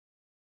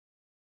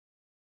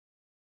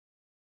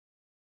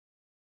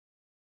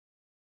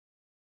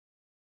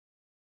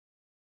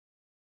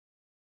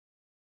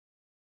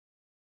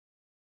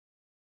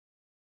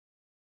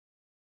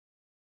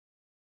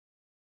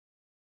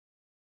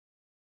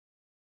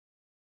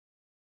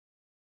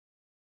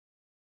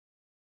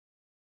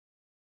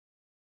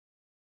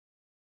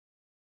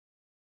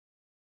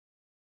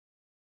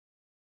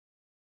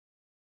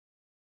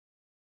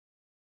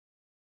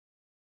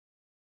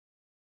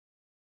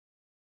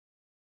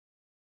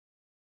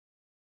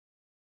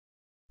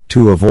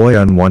 To avoid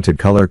unwanted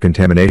color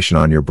contamination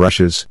on your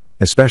brushes,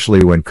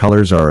 especially when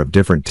colors are of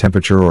different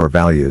temperature or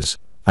values,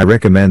 I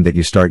recommend that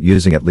you start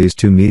using at least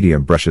 2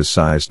 medium brushes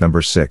sized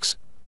number 6.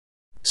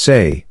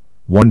 Say,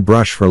 1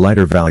 brush for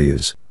lighter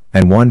values,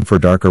 and 1 for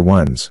darker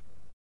ones.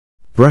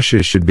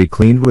 Brushes should be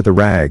cleaned with a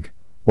rag,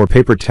 or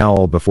paper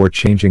towel before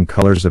changing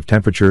colors of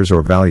temperatures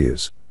or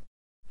values.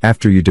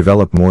 After you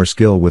develop more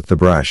skill with the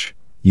brush,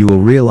 you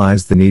will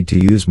realize the need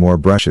to use more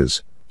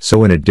brushes,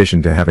 so in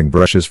addition to having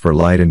brushes for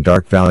light and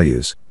dark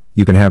values,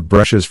 you can have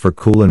brushes for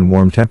cool and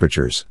warm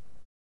temperatures.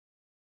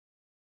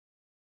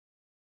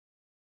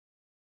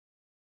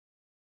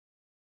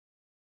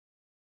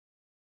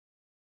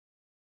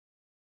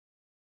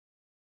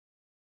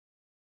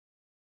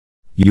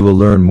 You will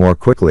learn more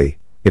quickly,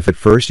 if at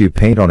first you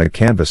paint on a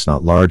canvas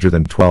not larger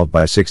than 12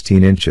 by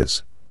 16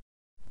 inches.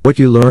 What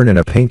you learn in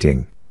a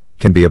painting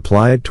can be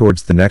applied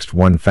towards the next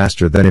one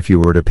faster than if you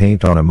were to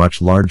paint on a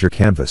much larger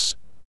canvas.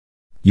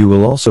 You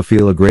will also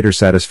feel a greater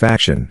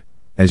satisfaction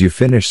as you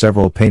finish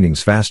several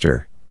paintings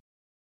faster.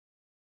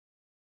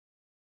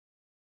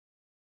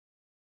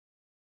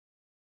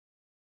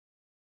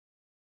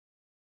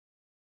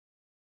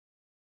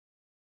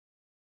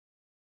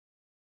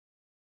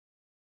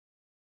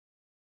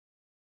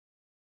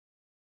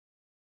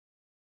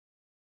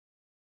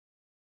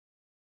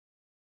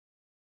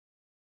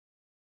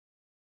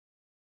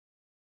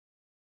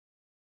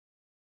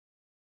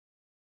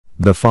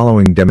 The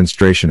following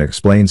demonstration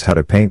explains how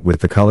to paint with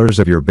the colors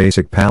of your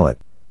basic palette,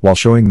 while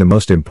showing the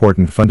most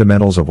important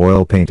fundamentals of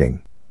oil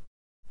painting.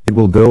 It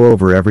will go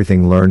over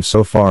everything learned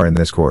so far in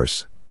this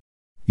course.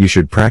 You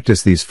should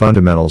practice these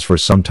fundamentals for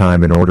some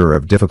time in order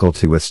of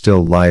difficulty with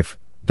still life,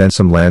 then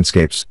some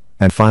landscapes,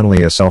 and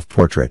finally a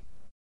self-portrait.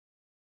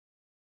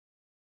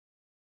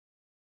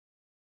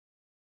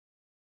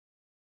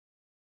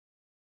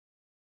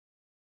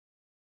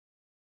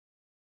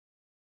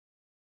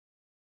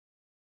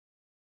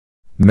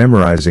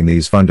 Memorizing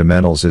these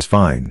fundamentals is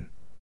fine.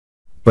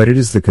 But it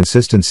is the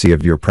consistency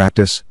of your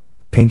practice,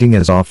 painting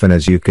as often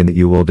as you can, that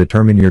you will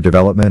determine your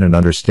development and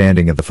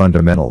understanding of the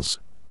fundamentals.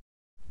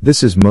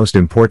 This is most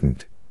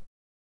important.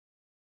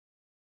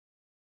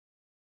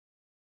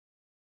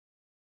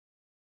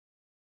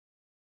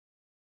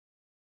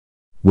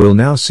 We'll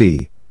now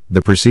see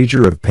the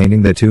procedure of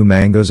painting the 2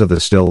 mangoes of the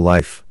still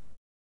life.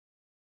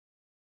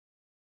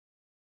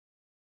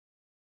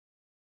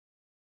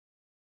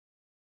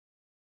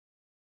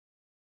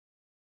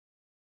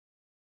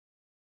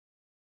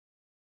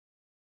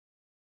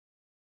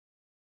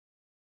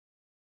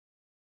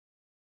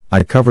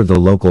 I covered the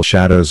local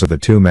shadows of the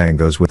 2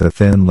 mangoes with a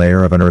thin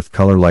layer of an earth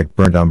color like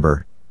burnt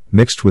umber,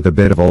 mixed with a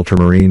bit of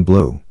ultramarine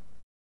blue.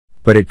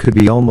 But it could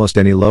be almost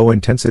any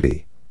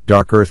low-intensity,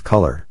 dark earth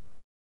color.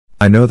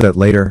 I know that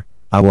later,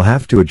 I will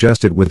have to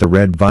adjust it with the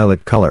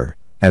red-violet color,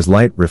 as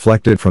light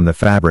reflected from the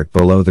fabric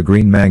below the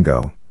green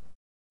mango.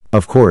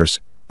 Of course,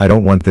 I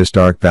don't want this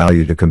dark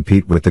value to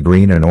compete with the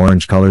green and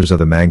orange colors of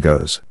the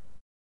mangoes.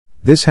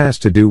 This has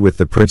to do with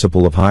the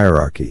principle of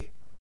hierarchy.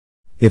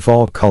 If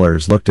all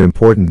colors looked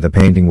important, the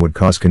painting would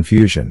cause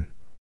confusion.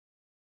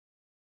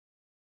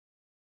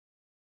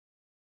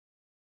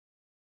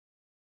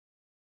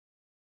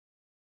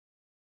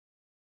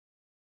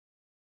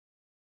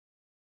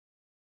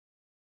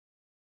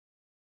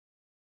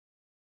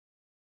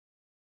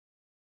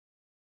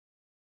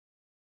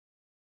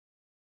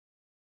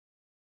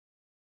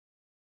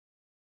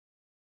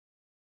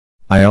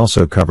 I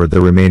also covered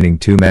the remaining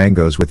 2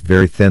 mangoes with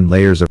very thin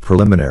layers of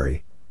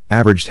preliminary,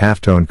 averaged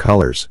halftone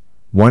colors,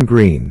 1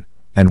 green,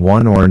 and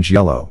 1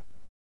 orange-yellow.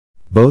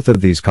 Both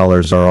of these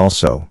colors are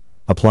also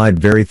applied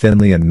very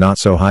thinly and not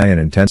so high in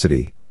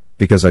intensity,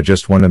 because I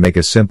just want to make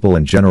a simple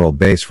and general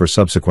base for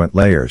subsequent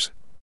layers.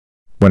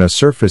 When a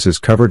surface is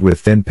covered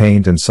with thin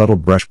paint and subtle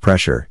brush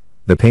pressure,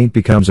 the paint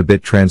becomes a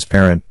bit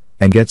transparent,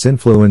 and gets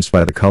influenced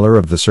by the color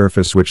of the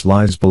surface which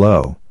lies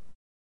below.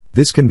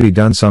 This can be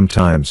done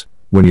sometimes,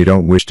 when you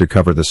don't wish to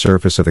cover the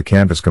surface of the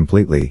canvas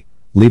completely,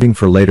 leaving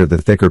for later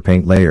the thicker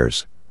paint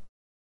layers.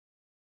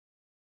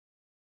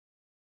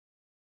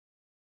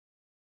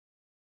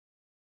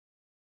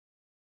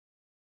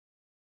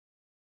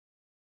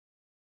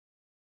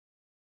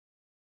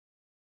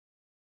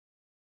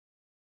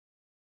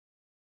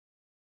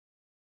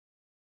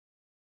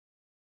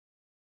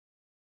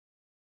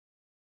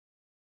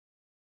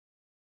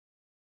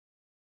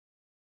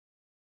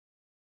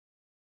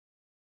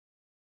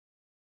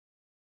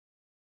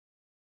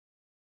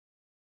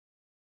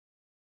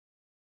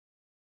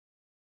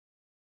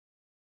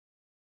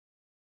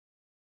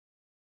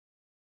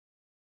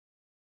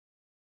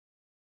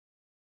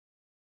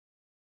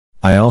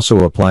 I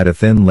also applied a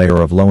thin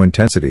layer of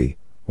low-intensity,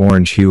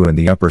 orange hue in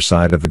the upper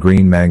side of the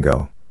green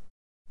mango.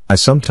 I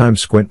sometimes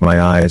squint my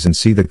eyes and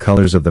see the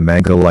colors of the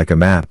mango like a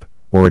map,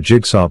 or a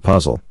jigsaw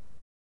puzzle.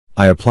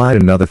 I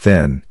applied another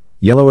thin,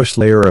 yellowish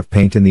layer of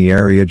paint in the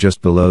area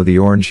just below the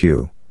orange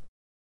hue.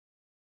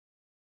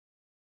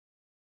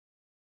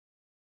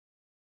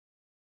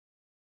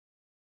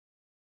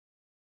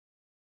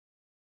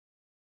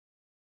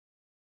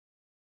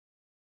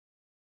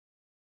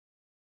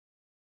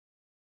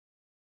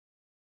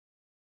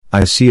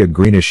 I see a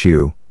greenish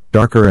hue,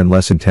 darker and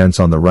less intense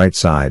on the right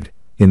side,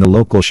 in the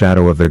local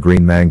shadow of the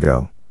green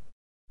mango.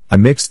 I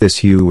mix this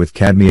hue with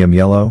cadmium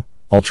yellow,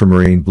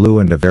 ultramarine blue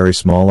and a very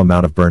small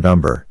amount of burnt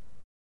umber.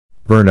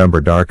 Burnt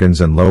umber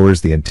darkens and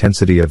lowers the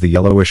intensity of the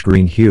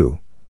yellowish-green hue.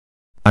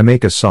 I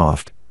make a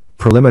soft,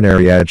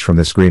 preliminary edge from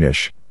this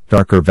greenish,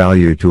 darker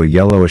value to a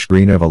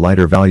yellowish-green of a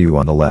lighter value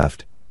on the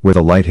left, where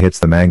the light hits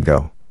the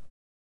mango.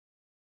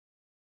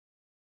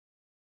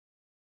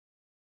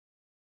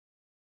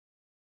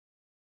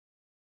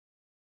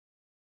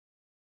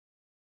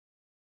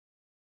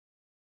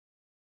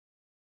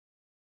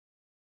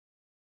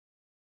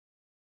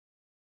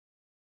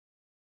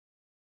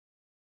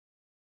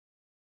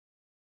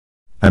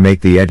 I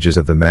make the edges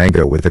of the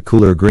mango with a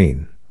cooler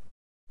green.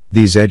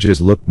 These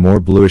edges look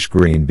more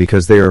bluish-green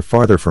because they are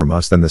farther from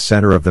us than the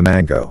center of the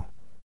mango.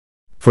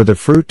 For the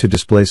fruit to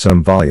display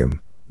some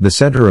volume, the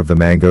center of the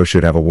mango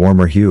should have a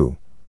warmer hue.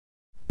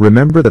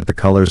 Remember that the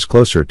colors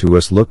closer to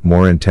us look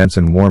more intense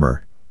and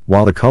warmer,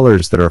 while the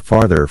colors that are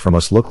farther from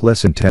us look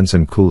less intense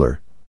and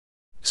cooler.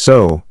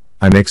 So,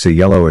 I mix a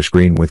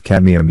yellowish-green with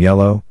cadmium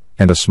yellow,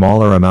 and a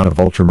smaller amount of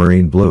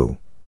ultramarine blue.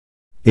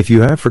 If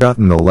you have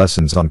forgotten the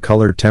lessons on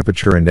color,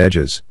 temperature and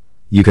edges,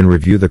 you can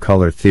review the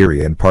color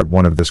theory in part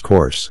 1 of this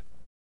course.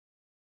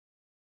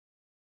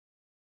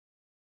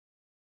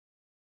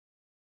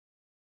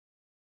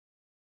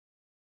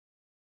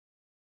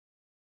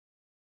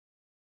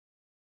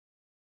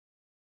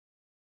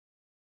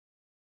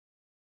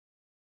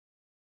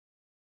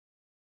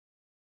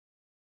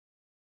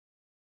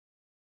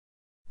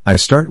 I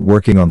start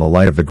working on the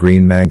light of the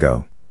green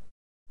mango.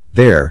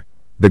 There,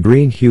 the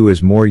green hue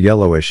is more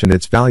yellowish and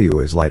its value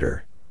is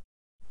lighter.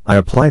 I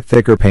apply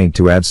thicker paint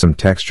to add some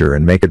texture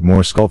and make it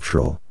more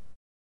sculptural.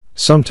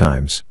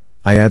 Sometimes,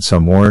 I add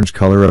some orange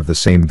color of the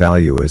same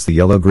value as the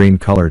yellow-green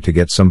color to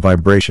get some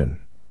vibration.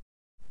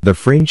 The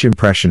French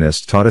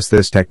Impressionists taught us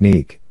this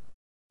technique.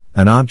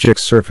 An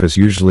object's surface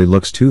usually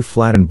looks too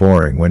flat and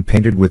boring when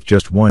painted with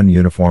just one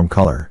uniform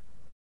color.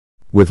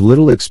 With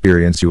little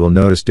experience you will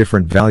notice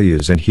different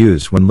values and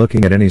hues when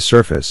looking at any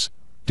surface,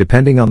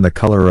 depending on the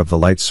color of the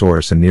light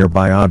source and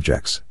nearby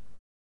objects.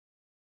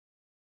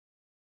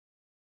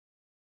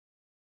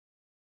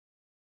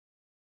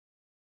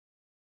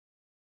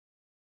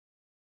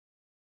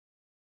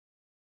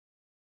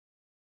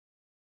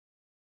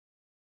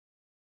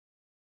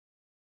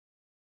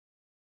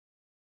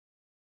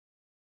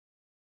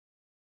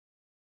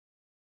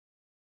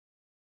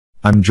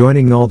 I'm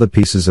joining all the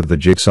pieces of the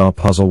jigsaw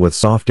puzzle with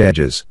soft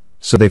edges,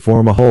 so they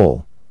form a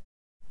whole.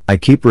 I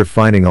keep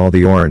refining all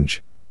the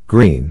orange,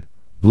 green,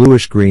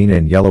 bluish-green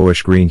and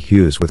yellowish-green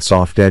hues with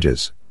soft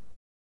edges.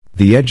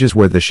 The edges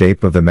where the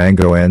shape of the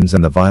mango ends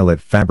and the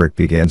violet fabric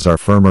begins are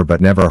firmer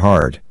but never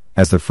hard,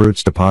 as the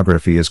fruit's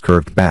topography is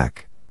curved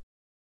back.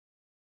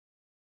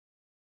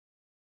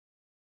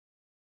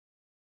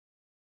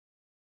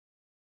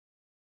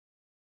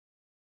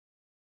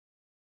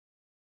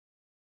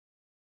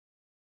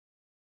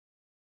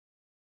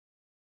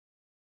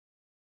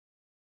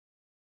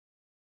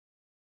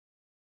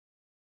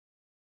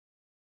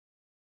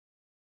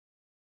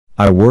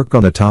 I work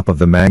on the top of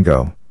the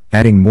mango,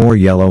 adding more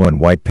yellow and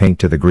white paint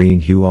to the green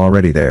hue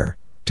already there,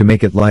 to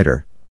make it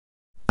lighter.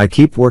 I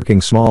keep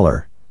working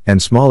smaller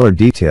and smaller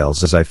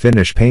details as I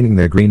finish painting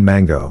the green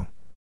mango.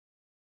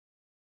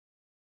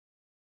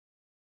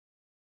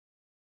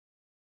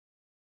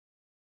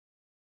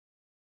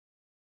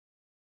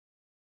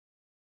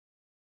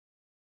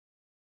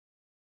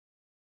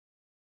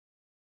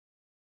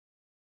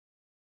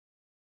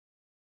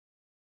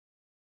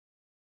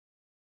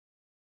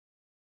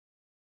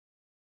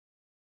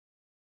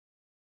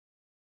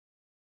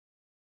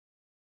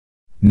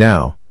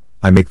 Now,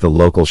 I make the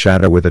local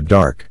shadow with a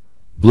dark,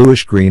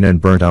 bluish-green and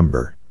burnt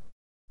umber.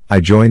 I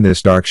join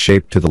this dark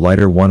shape to the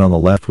lighter one on the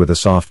left with a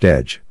soft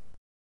edge.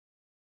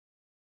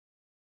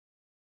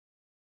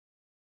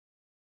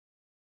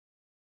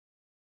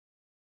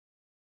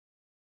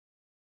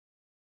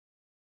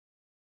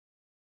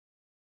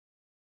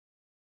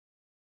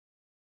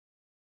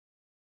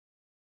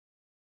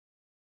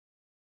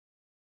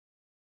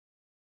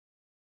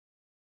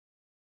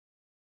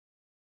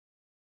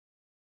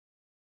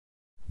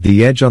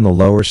 The edge on the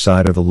lower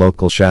side of the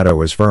local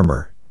shadow is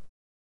firmer.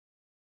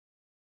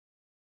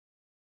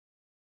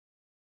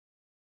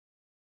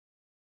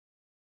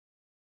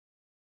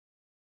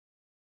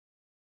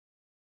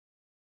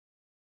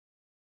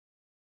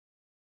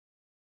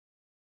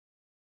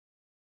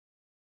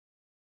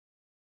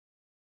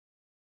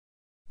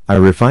 I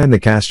refine the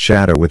cast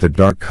shadow with a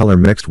dark color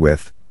mixed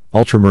with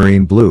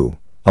ultramarine blue,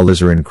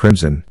 alizarin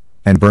crimson,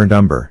 and burnt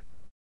umber.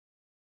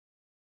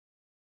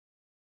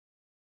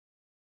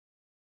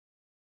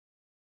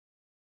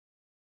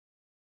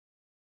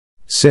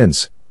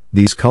 Since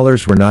these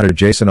colors were not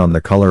adjacent on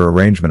the color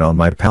arrangement on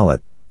my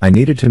palette, I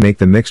needed to make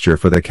the mixture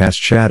for the cast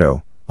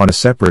shadow on a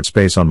separate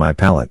space on my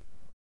palette.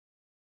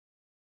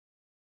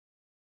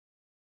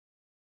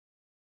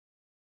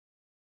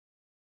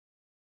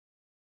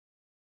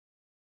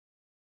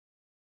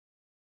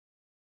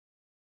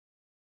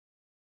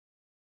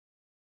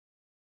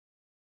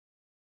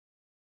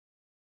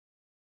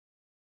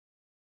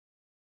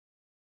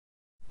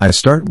 I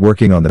start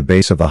working on the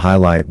base of the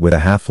highlight with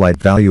a half-light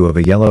value of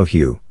a yellow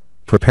hue,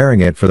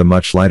 preparing it for the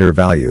much lighter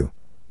value,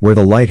 where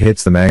the light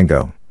hits the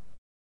mango.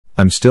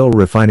 I'm still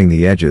refining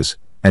the edges,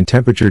 and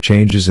temperature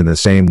changes in the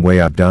same way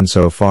I've done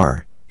so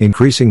far,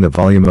 increasing the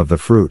volume of the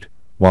fruit,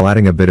 while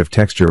adding a bit of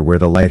texture where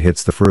the light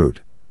hits the fruit.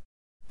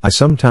 I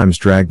sometimes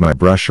drag my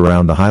brush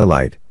around the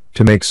highlight,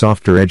 to make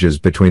softer edges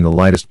between the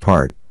lightest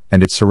part,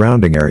 and its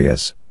surrounding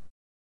areas.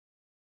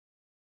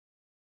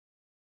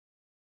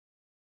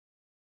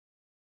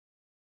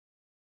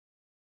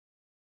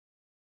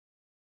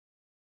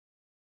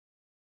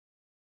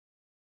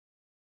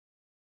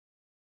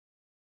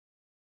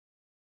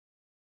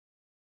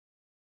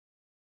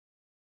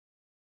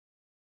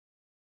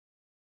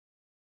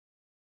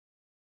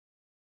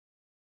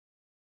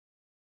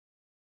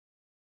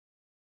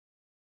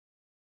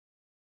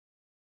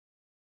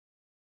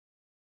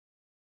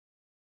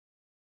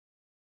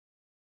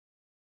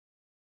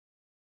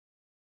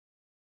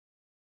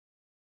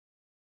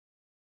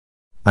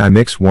 I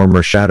mix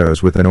warmer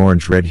shadows with an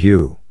orange-red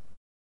hue.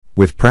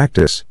 With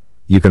practice,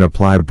 you can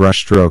apply brush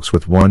strokes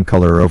with one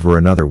color over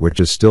another which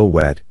is still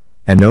wet,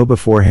 and know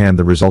beforehand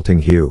the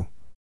resulting hue.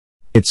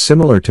 It's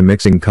similar to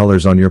mixing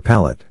colors on your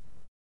palette.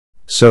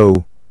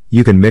 So,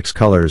 you can mix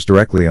colors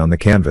directly on the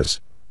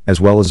canvas, as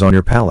well as on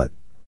your palette.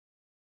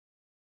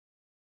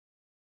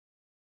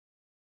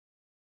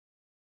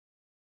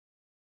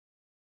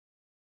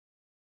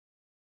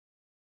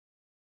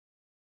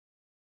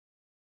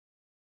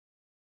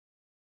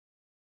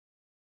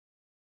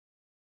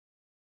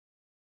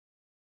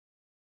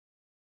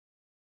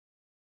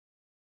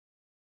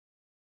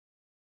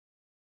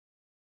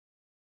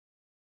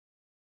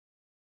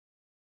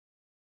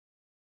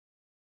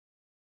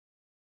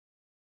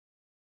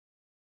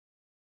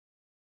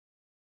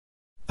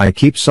 I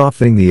keep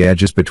softening the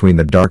edges between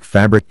the dark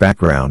fabric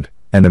background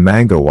and the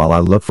mango while I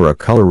look for a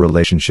color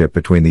relationship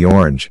between the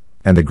orange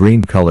and the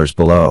green colors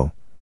below.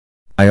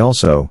 I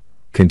also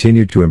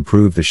continue to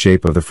improve the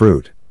shape of the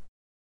fruit.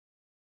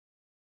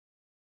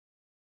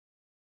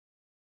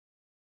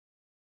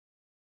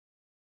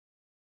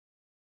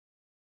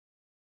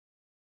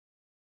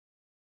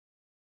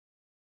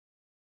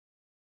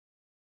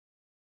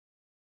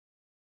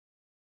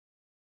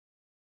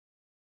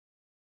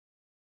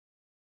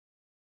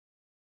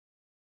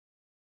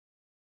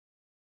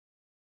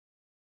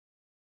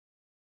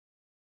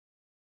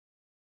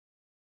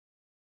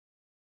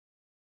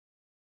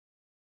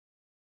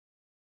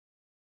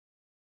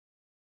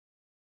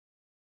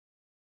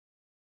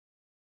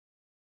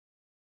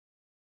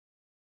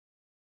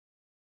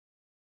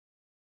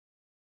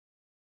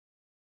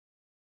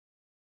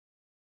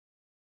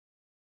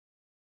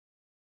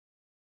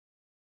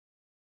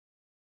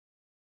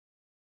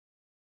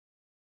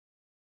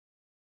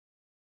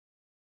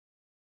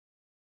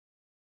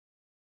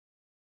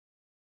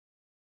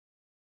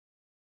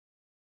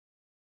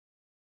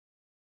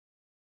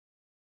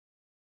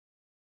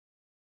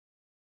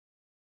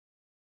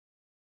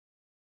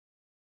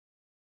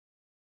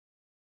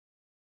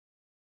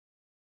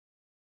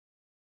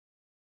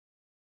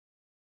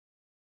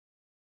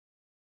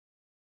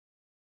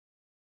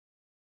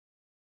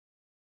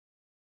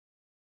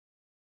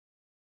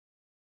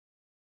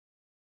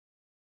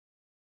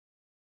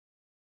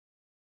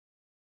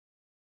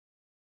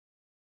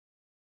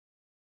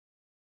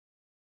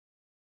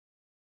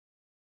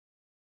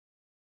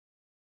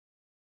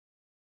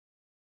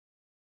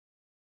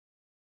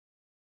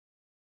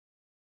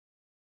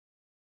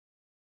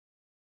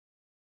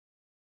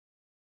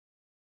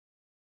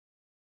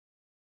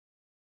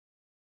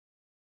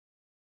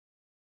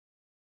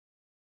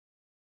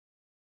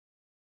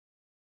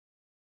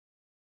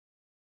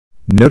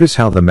 Notice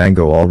how the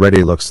mango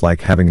already looks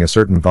like having a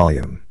certain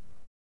volume.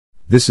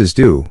 This is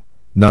due,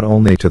 not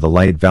only to the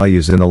light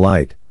values in the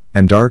light,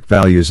 and dark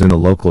values in the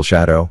local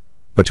shadow,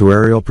 but to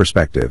aerial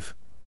perspective.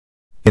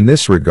 In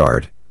this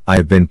regard, I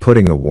have been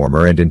putting a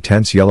warmer and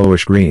intense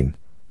yellowish green,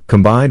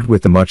 combined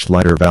with the much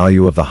lighter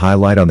value of the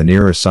highlight on the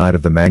nearer side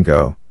of the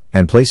mango,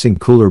 and placing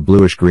cooler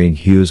bluish green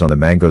hues on the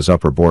mango's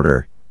upper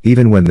border,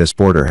 even when this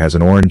border has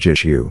an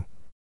orangish hue.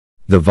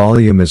 The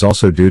volume is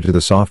also due to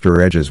the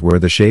softer edges where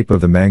the shape of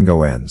the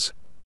mango ends.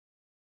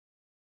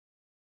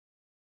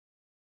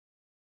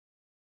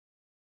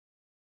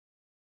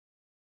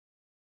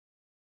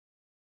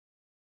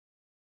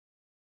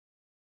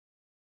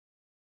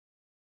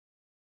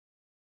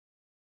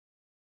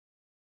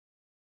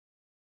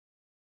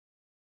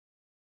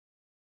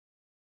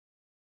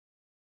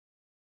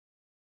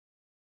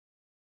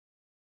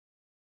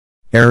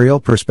 Aerial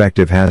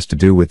perspective has to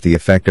do with the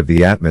effect of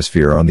the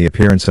atmosphere on the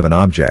appearance of an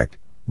object,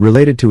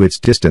 related to its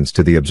distance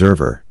to the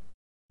observer.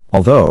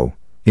 Although,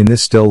 in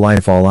this still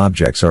life all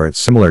objects are at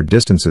similar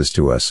distances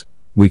to us,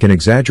 we can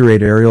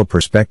exaggerate aerial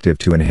perspective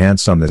to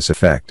enhance on this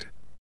effect.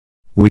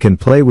 We can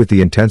play with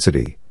the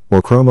intensity,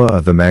 or chroma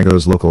of the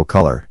mango's local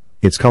color,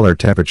 its color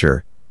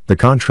temperature, the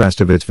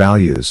contrast of its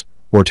values,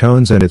 or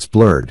tones and its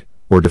blurred,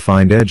 or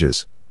defined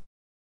edges.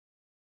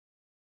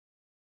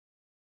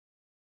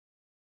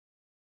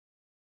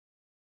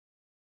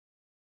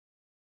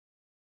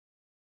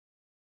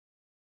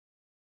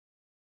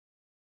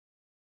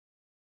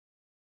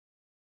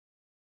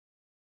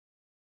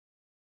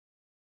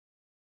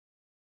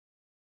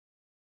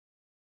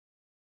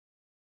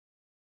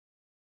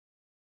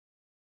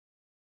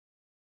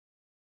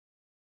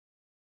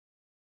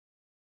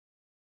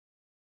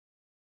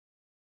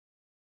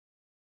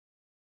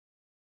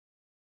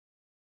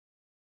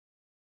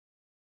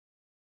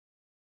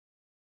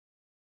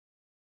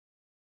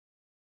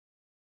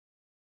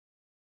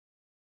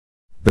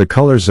 The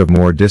colors of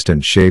more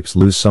distant shapes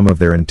lose some of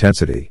their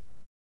intensity,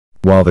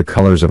 while the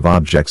colors of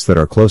objects that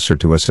are closer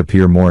to us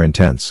appear more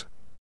intense.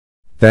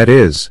 That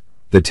is,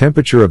 the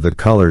temperature of the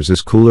colors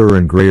is cooler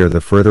and grayer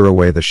the further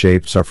away the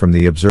shapes are from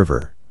the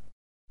observer.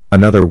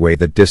 Another way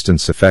that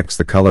distance affects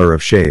the color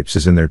of shapes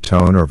is in their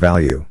tone or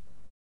value.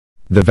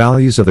 The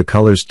values of the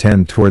colors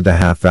tend toward the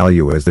half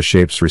value as the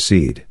shapes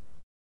recede.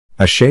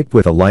 A shape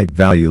with a light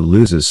value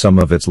loses some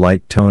of its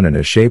light tone and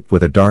a shape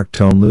with a dark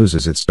tone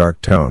loses its dark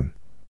tone.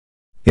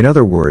 In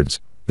other words,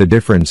 the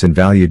difference in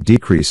value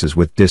decreases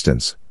with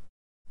distance.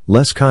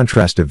 Less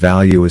contrast of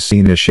value is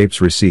seen as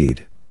shapes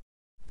recede.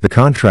 The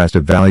contrast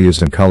of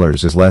values and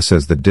colors is less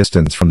as the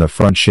distance from the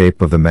front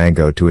shape of the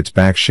mango to its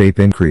back shape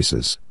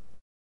increases.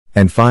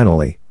 And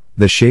finally,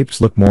 the shapes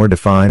look more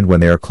defined when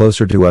they are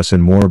closer to us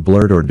and more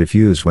blurred or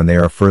diffuse when they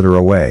are further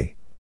away.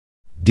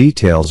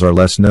 Details are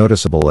less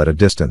noticeable at a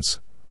distance.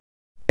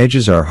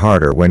 Edges are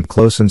harder when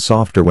close and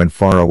softer when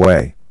far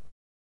away.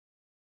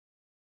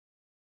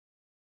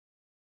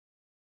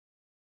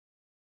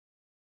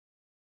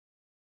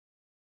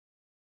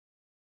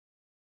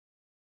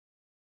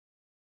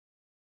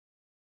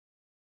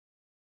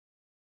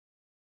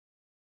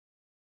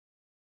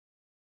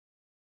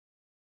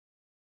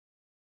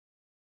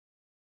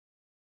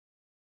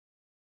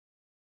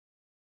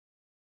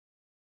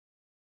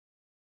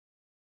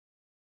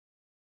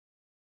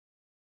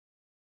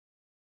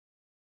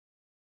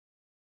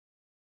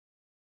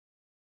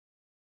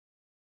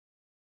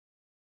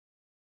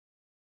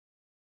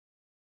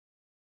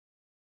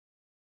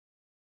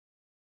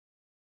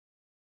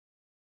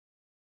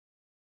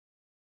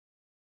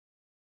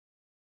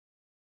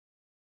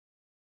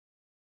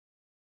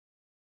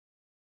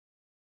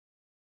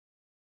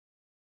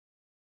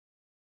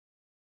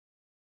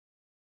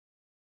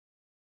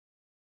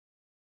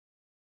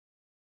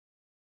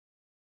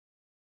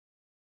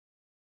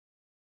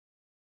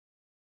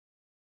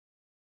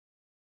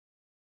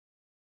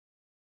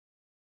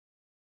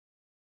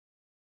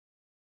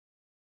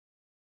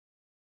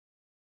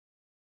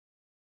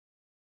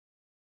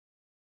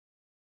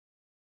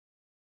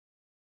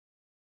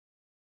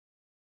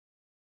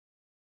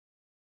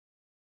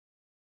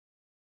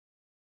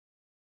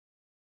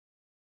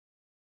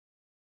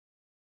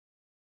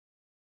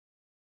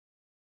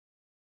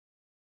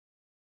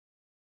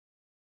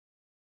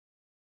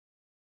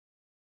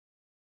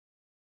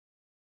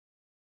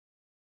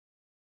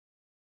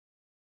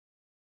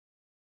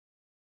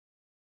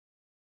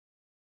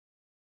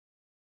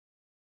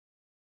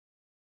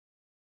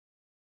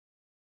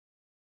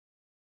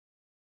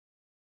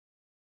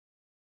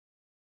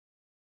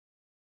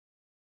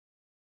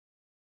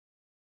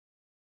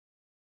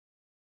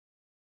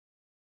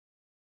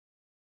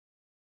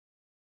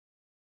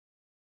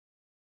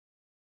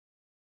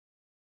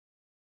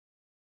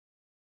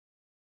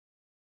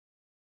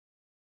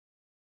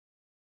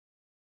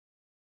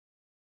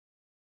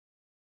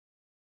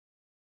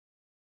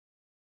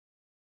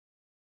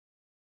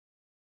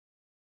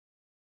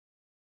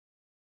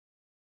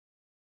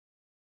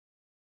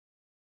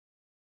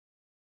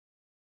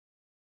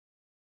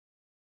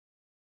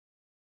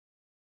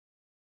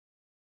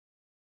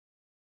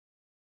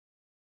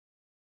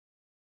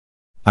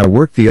 I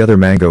worked the other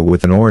mango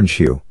with an orange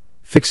hue,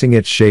 fixing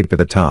its shape at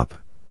the top.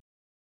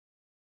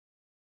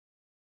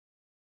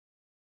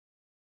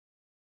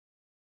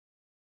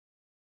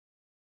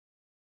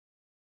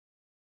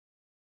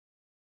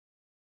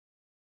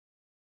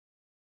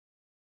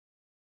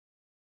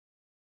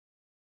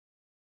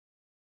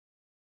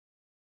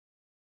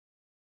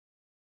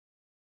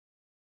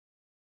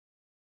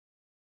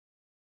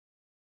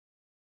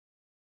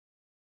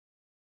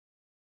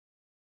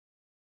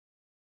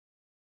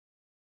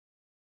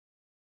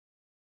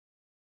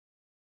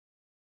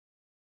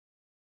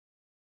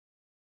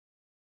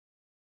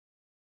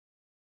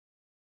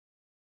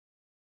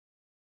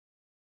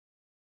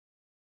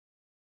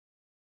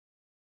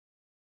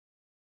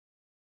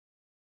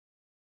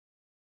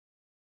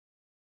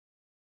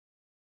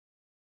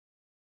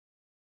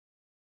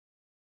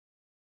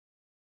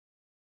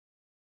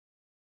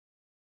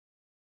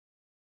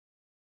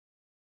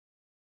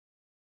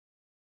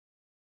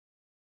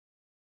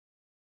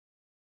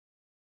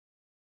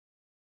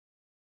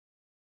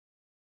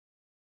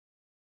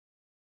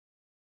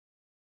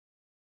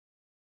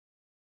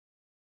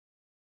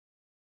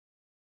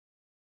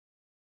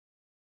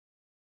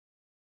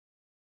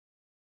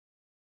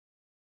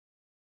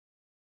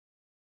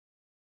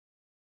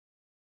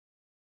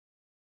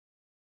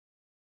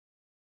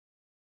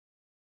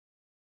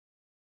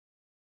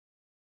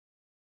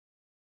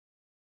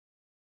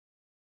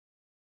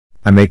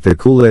 I make the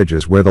cool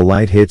edges where the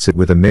light hits it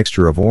with a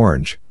mixture of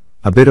orange,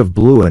 a bit of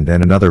blue and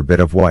another bit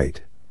of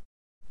white.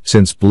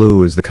 Since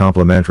blue is the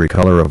complementary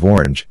color of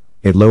orange,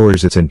 it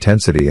lowers its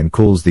intensity and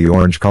cools the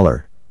orange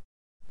color.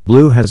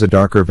 Blue has a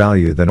darker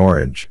value than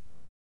orange.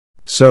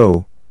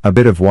 So, a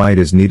bit of white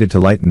is needed to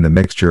lighten the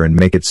mixture and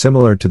make it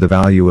similar to the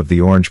value of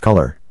the orange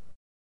color.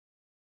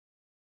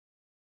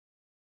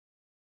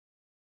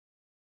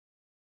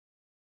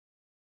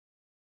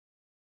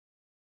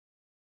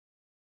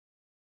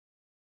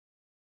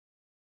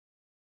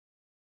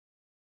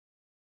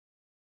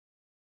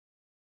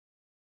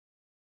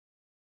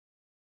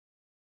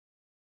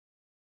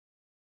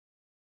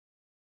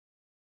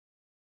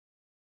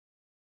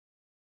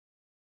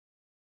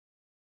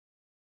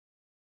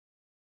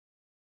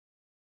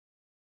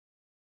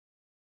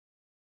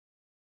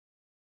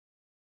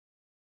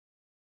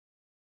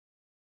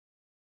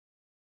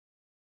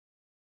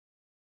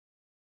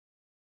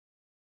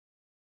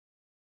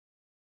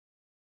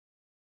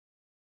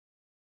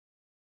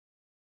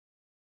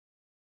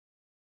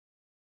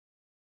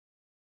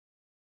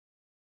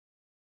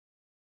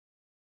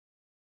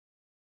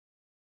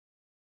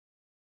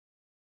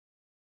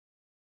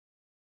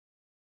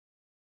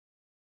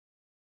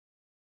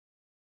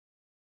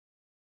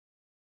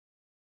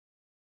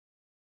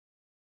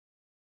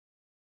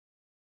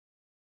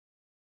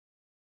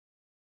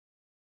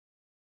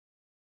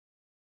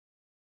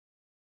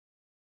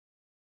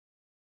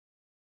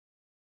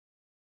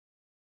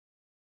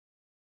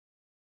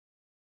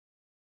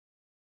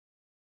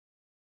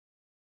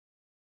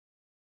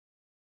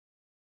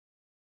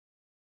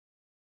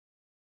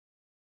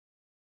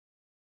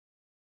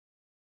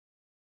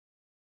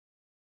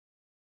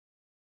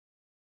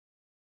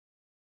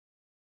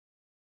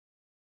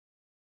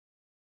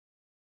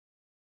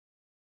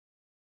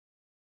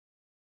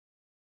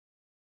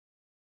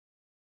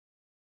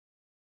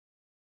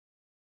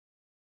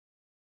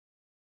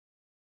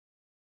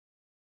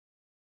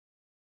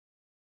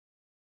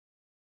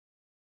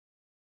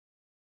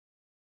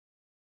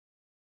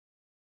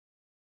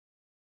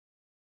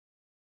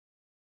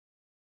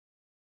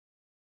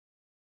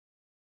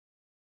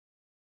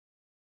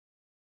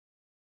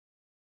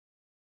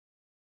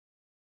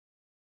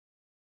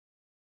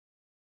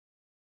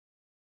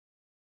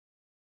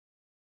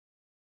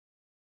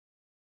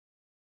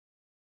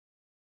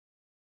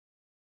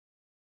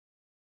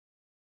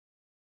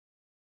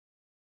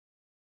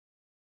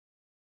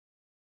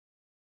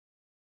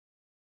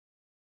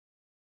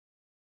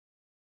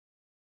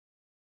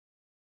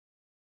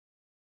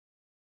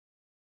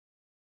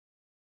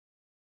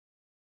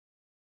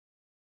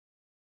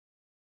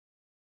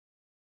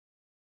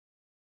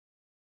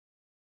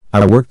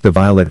 I worked the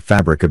violet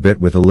fabric a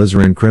bit with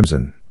alizarin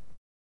crimson.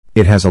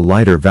 It has a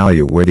lighter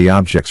value where the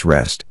objects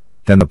rest,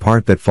 than the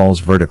part that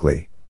falls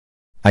vertically.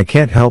 I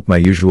can't help my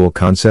usual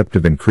concept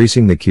of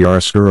increasing the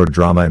chiaroscuro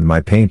drama in my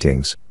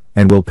paintings,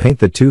 and will paint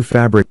the two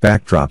fabric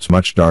backdrops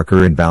much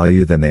darker in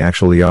value than they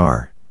actually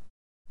are.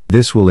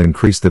 This will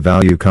increase the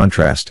value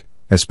contrast,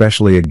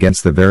 especially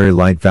against the very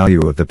light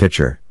value of the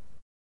picture.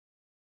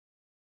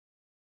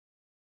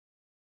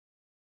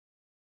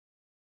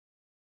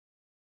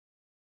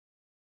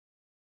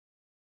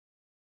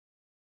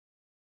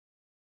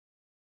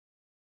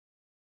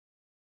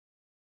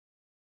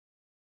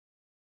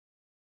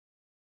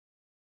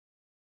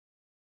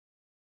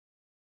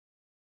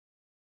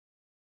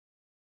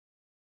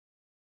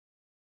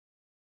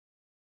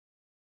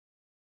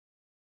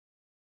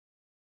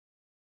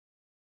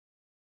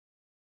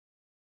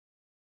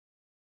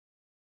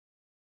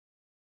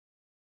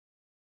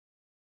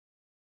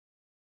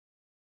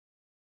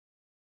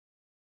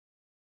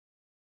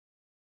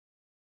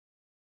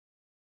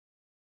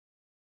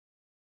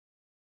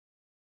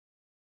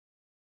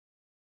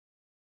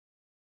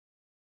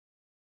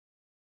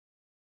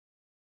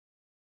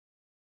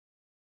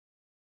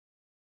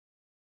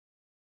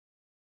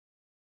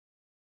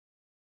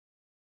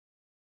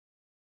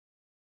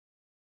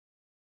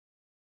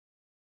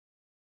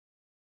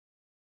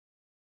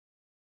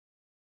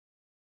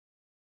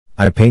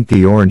 I paint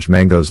the orange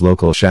mango's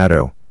local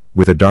shadow,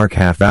 with a dark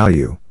half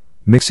value,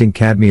 mixing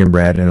cadmium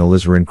red and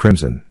alizarin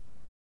crimson.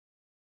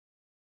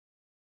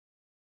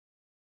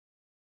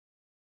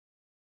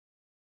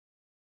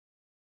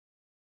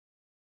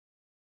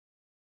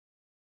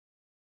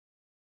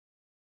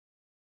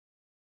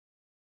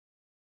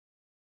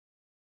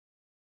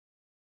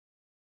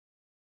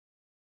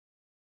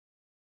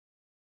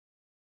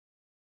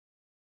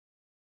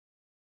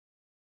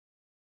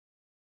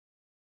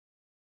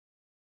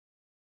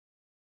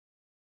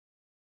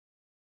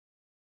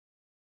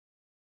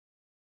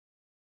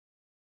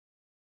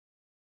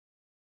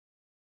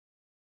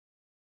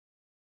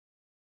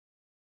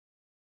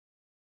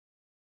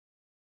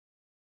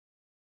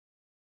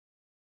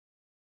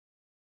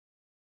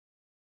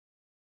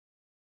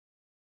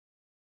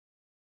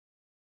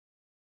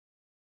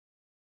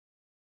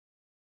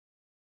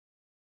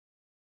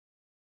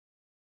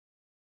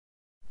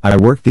 I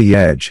work the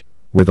edge,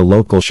 where the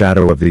local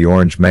shadow of the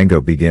orange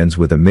mango begins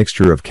with a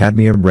mixture of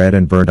cadmium red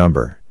and burnt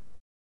umber.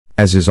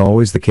 As is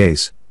always the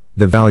case,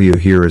 the value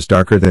here is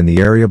darker than the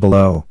area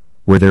below,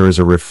 where there is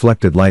a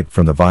reflected light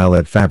from the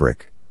violet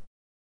fabric.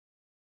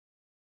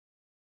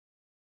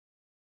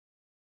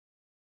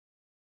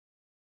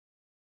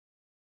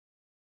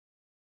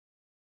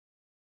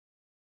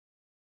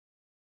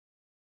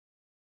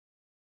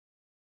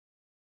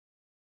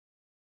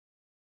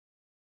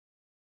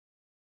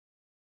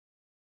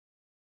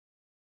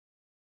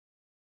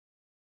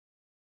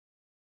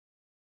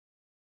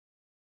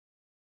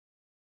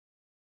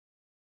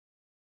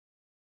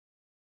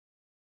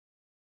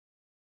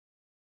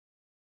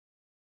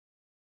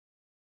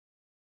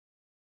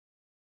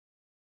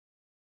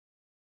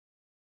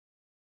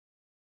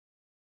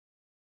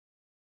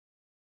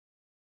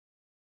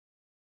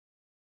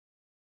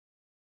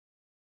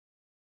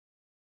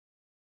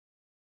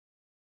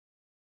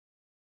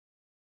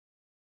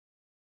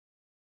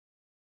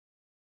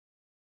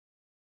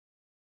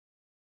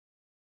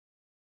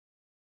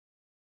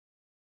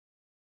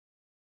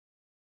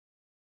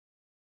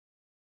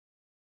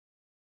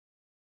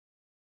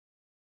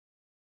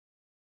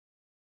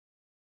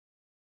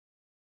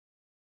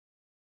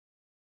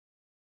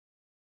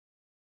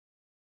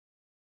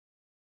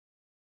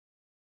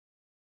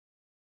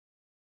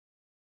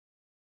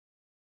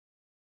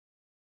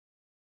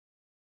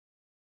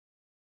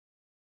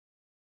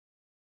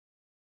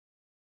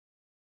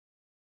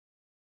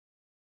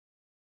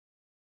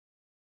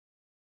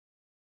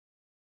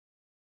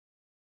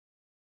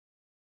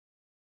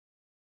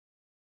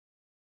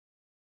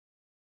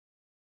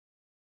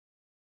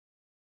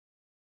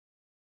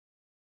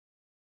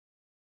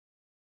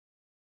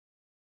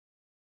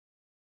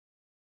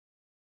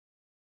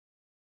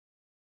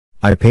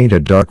 I paint a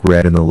dark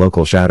red in the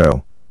local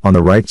shadow, on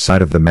the right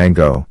side of the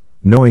mango,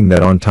 knowing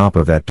that on top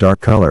of that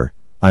dark color,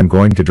 I'm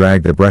going to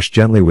drag the brush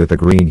gently with the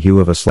green hue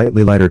of a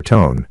slightly lighter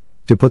tone,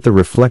 to put the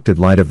reflected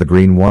light of the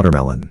green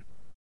watermelon.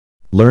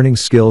 Learning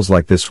skills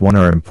like this one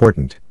are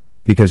important,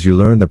 because you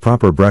learn the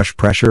proper brush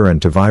pressure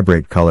and to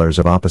vibrate colors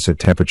of opposite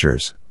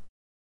temperatures.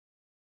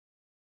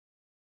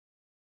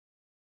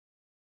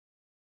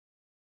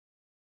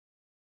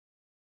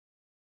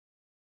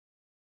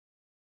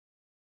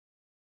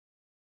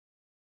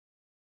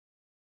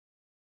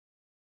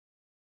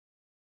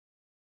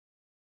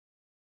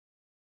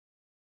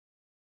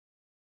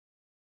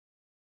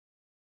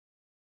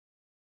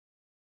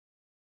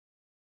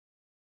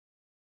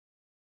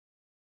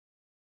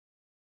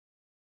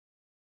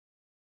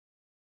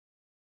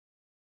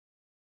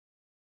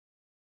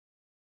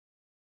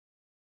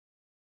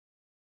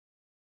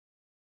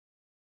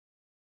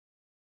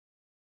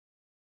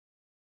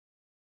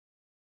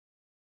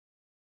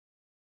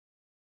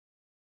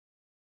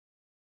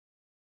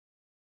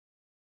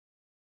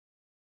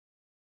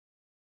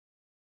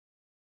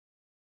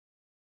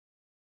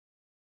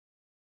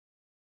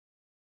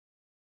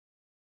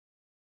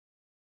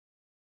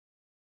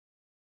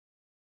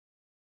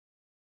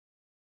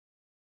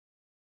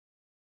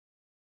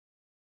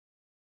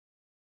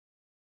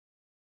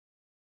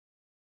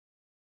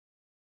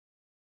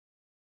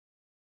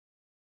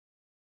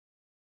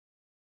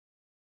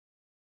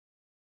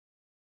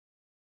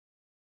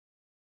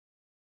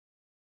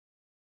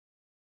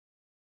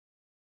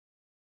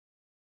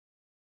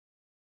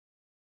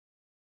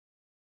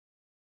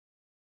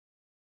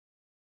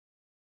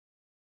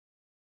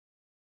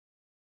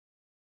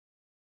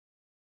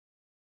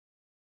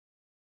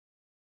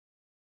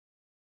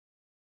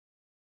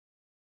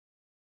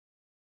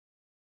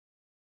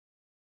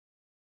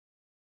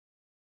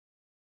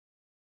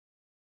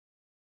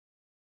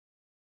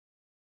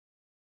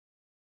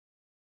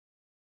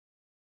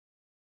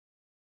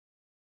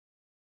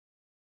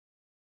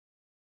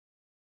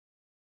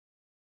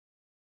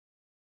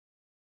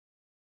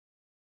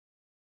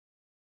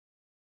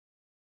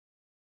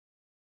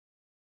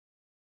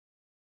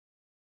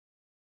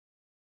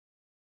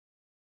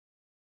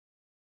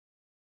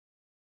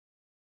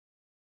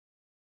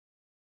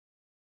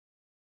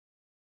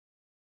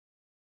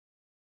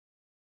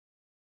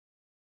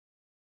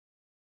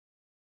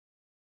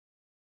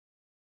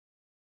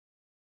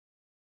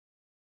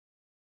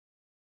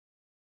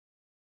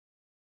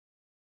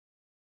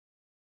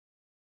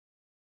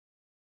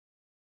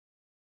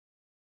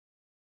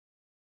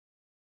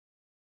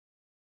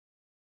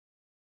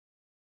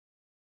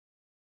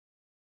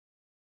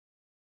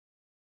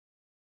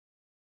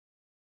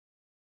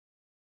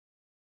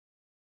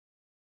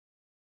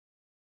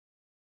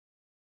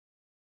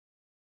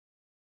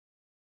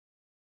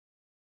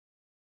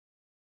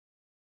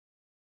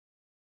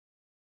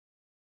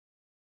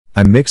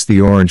 I mix the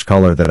orange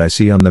color that I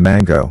see on the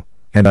mango,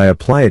 and I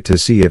apply it to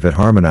see if it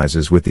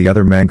harmonizes with the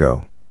other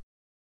mango.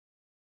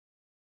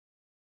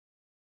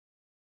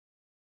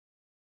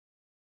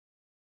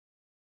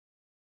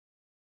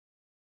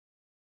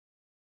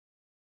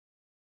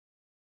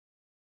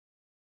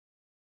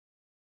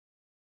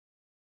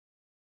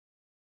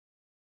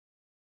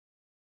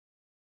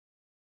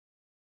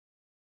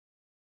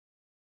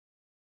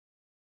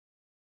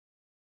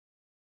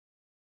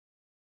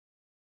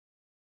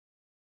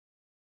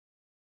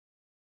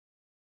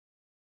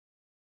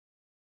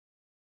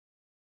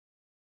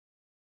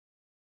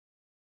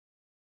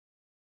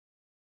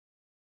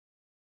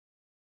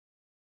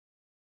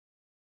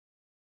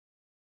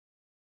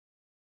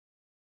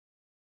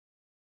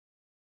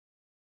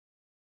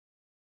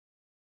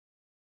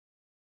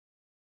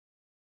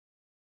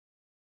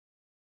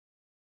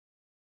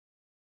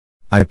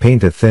 I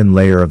paint a thin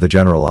layer of the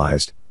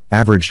generalized,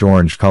 averaged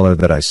orange color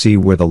that I see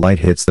where the light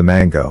hits the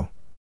mango.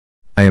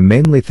 I am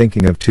mainly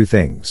thinking of two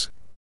things: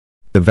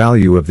 the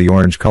value of the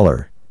orange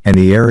color, and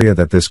the area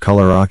that this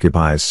color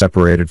occupies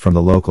separated from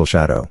the local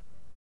shadow.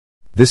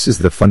 This is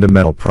the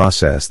fundamental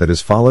process that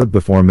is followed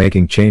before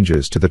making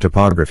changes to the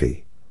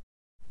topography.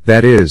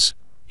 That is,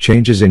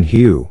 changes in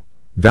hue,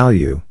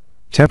 value,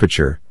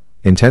 temperature,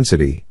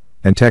 intensity,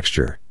 and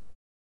texture.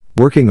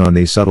 Working on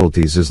these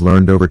subtleties is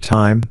learned over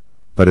time,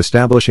 but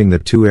establishing the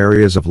two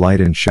areas of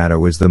light and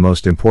shadow is the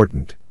most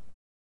important.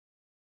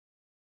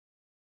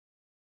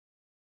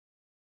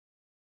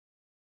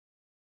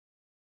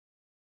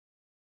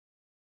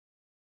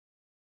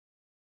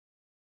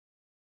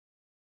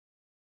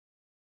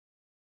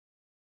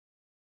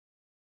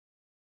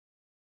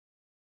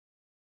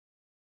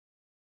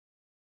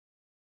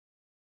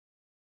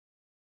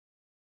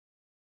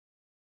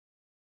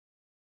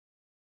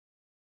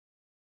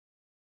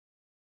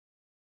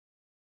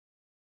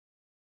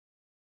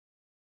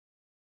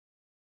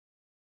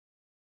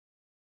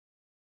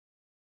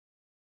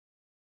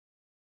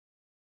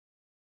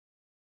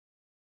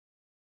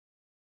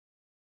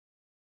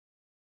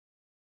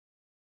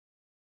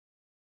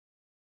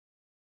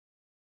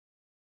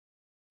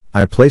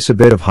 I place a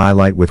bit of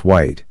highlight with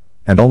white,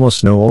 and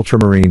almost no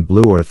ultramarine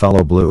blue or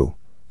phthalo blue,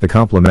 the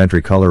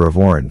complementary color of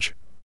orange.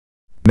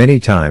 Many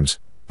times,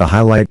 the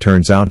highlight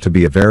turns out to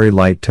be a very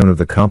light tone of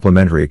the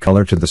complementary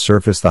color to the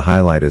surface the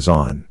highlight is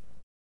on.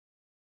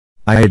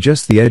 I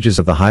adjust the edges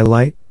of the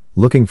highlight,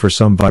 looking for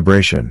some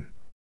vibration.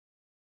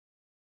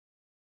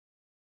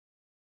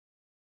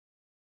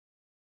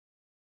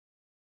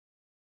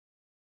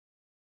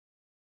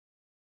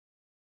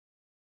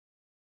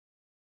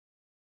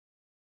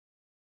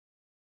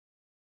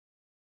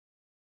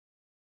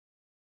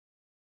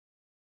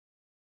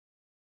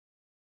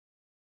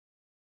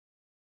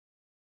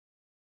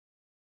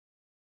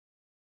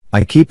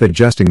 I keep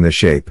adjusting the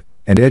shape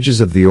and edges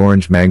of the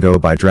orange mango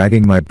by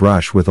dragging my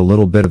brush with a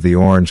little bit of the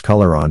orange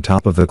color on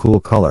top of the cool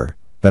color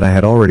that I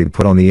had already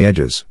put on the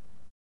edges.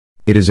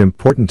 It is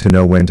important to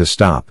know when to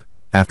stop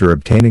after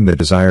obtaining the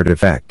desired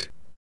effect.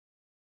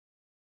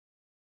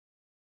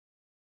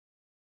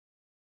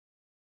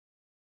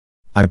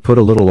 I put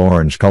a little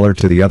orange color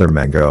to the other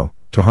mango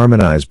to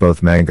harmonize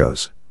both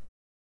mangoes.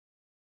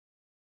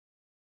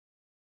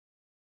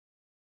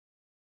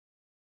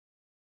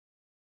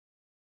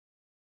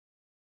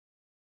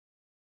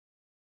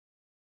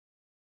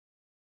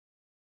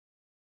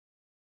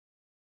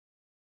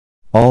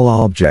 All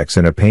objects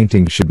in a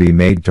painting should be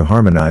made to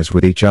harmonize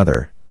with each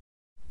other.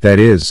 That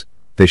is,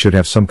 they should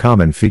have some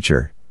common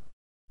feature.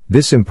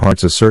 This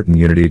imparts a certain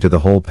unity to the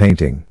whole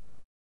painting.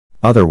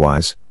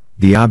 Otherwise,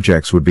 the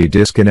objects would be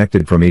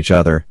disconnected from each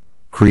other,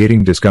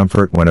 creating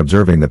discomfort when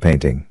observing the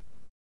painting.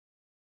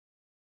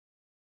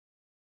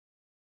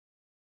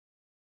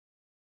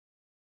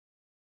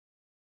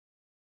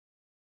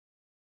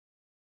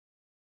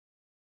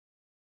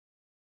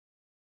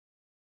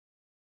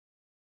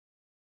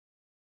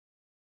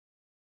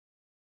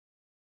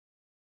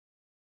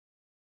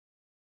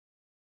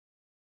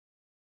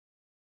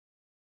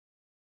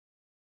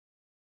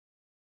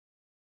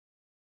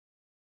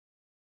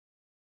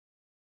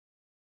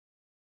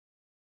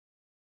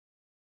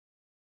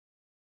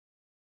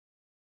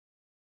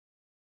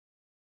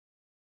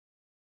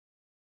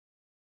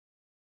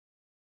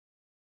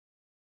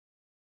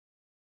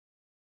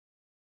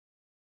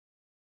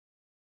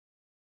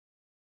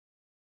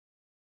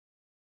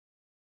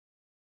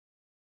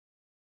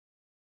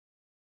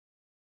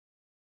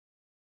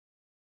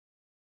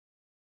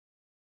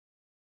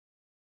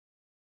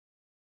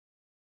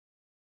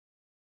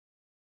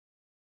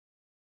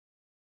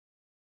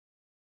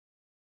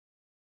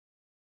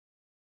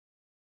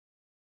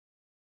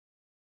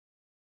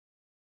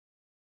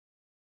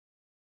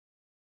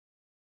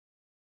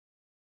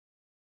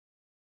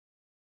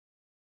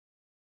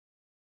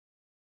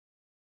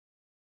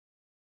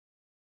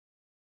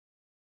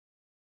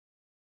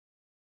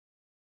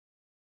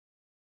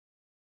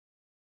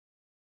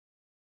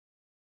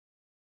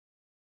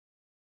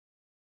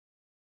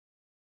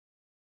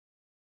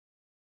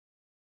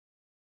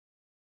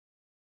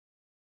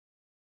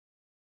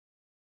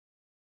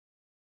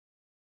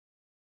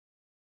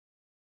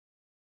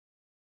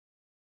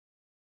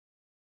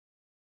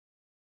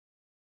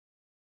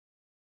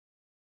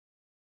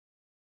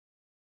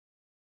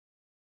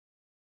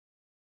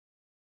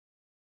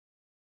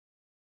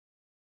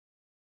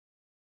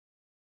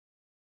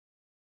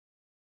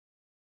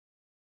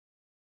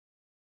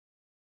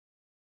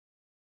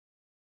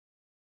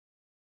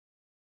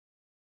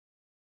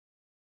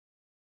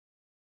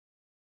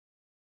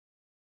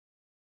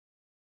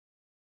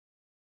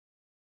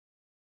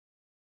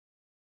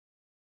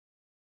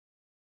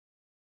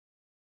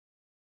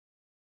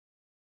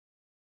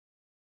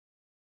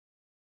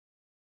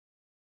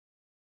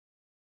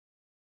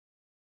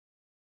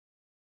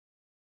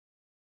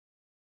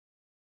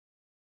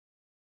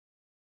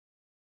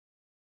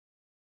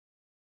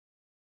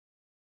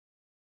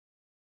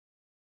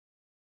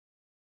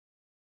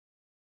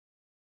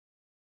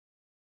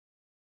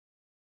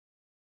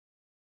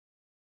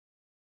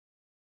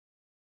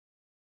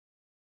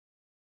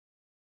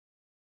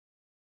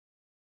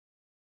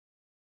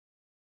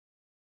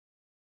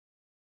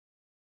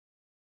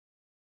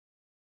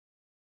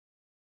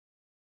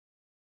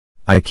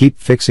 I keep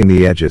fixing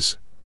the edges.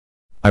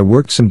 I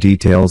worked some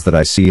details that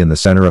I see in the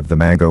center of the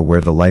mango where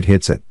the light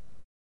hits it.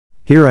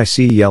 Here I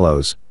see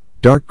yellows,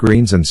 dark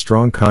greens and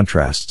strong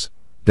contrasts,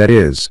 that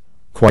is,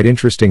 quite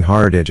interesting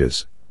hard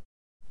edges.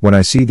 When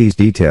I see these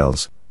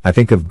details, I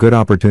think of good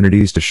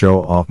opportunities to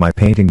show off my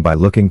painting by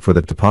looking for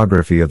the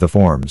topography of the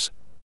forms.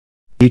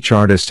 Each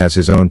artist has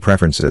his own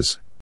preferences.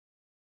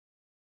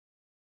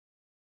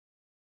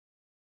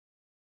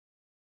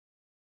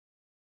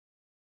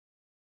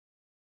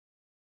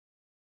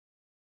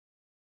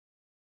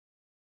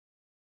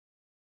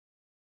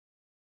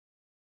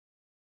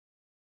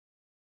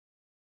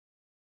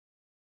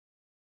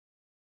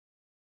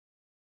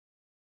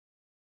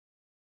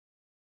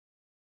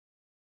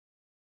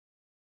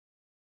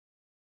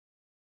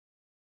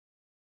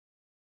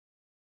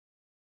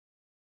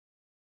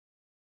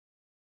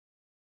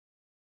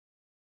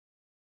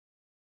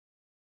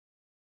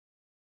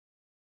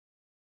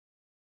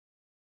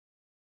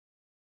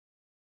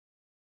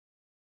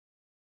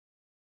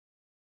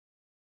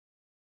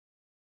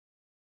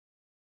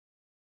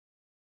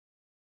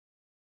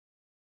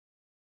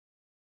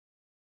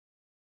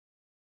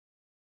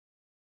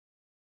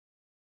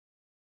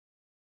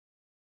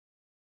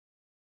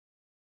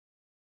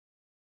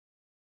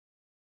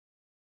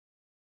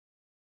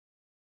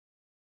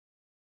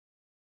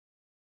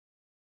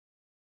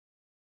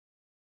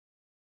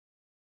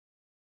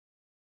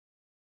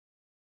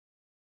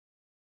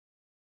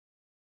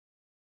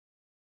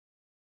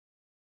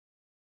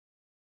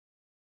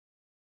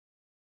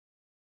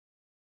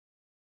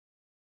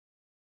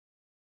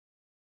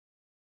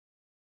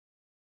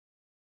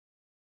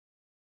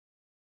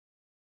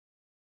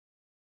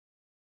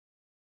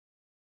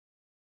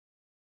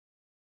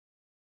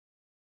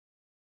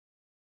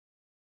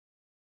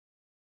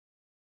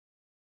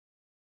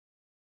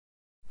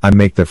 I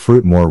make the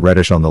fruit more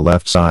reddish on the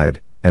left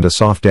side, and a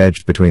soft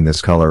edge between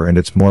this color and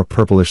its more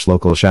purplish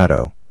local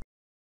shadow.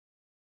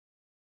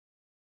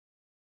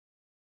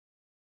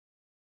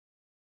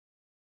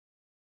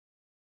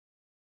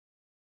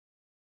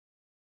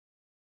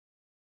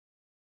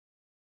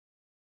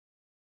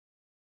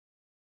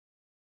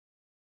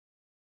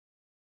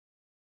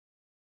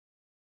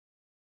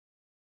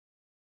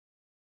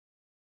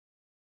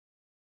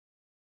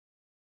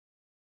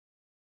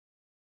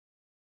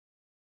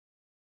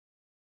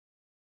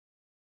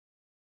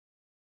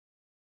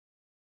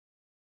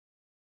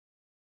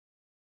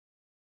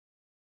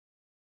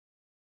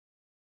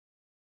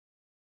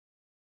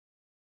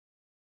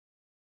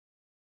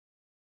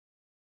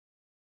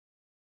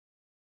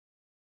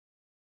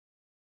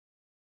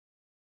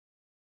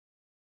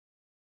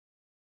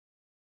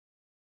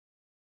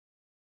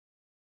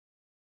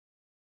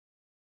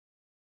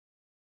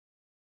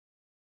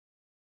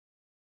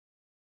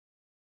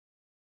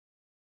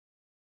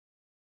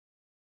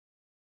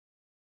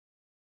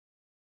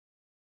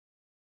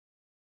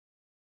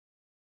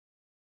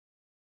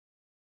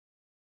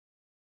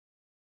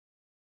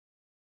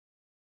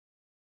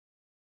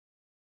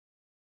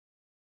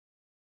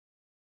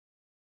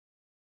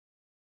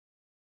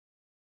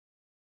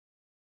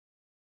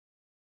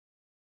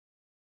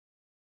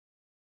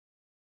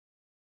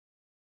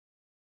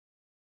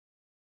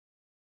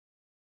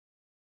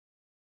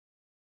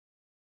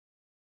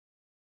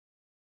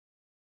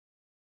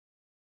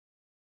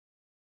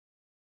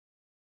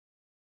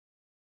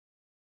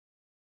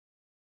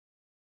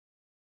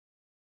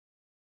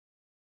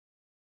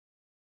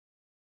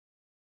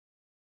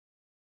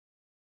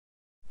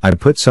 I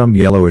put some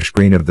yellowish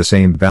green of the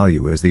same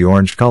value as the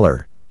orange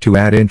color, to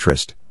add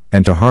interest,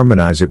 and to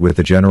harmonize it with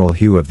the general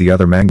hue of the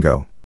other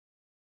mango.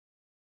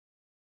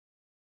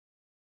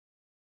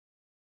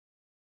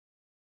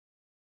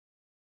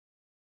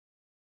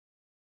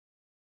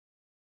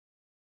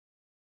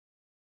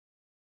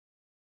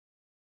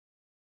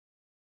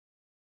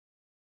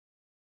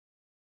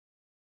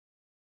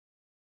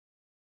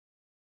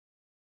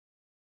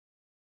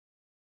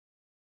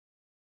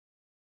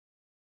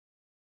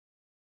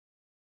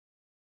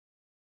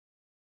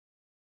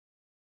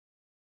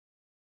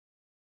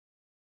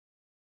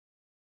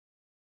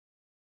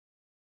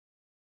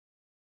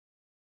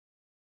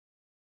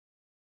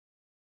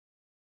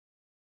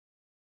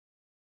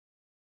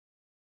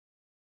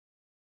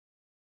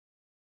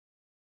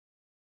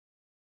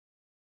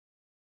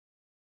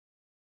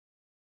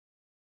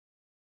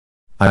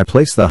 I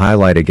place the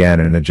highlight again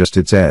and adjust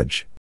its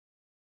edge.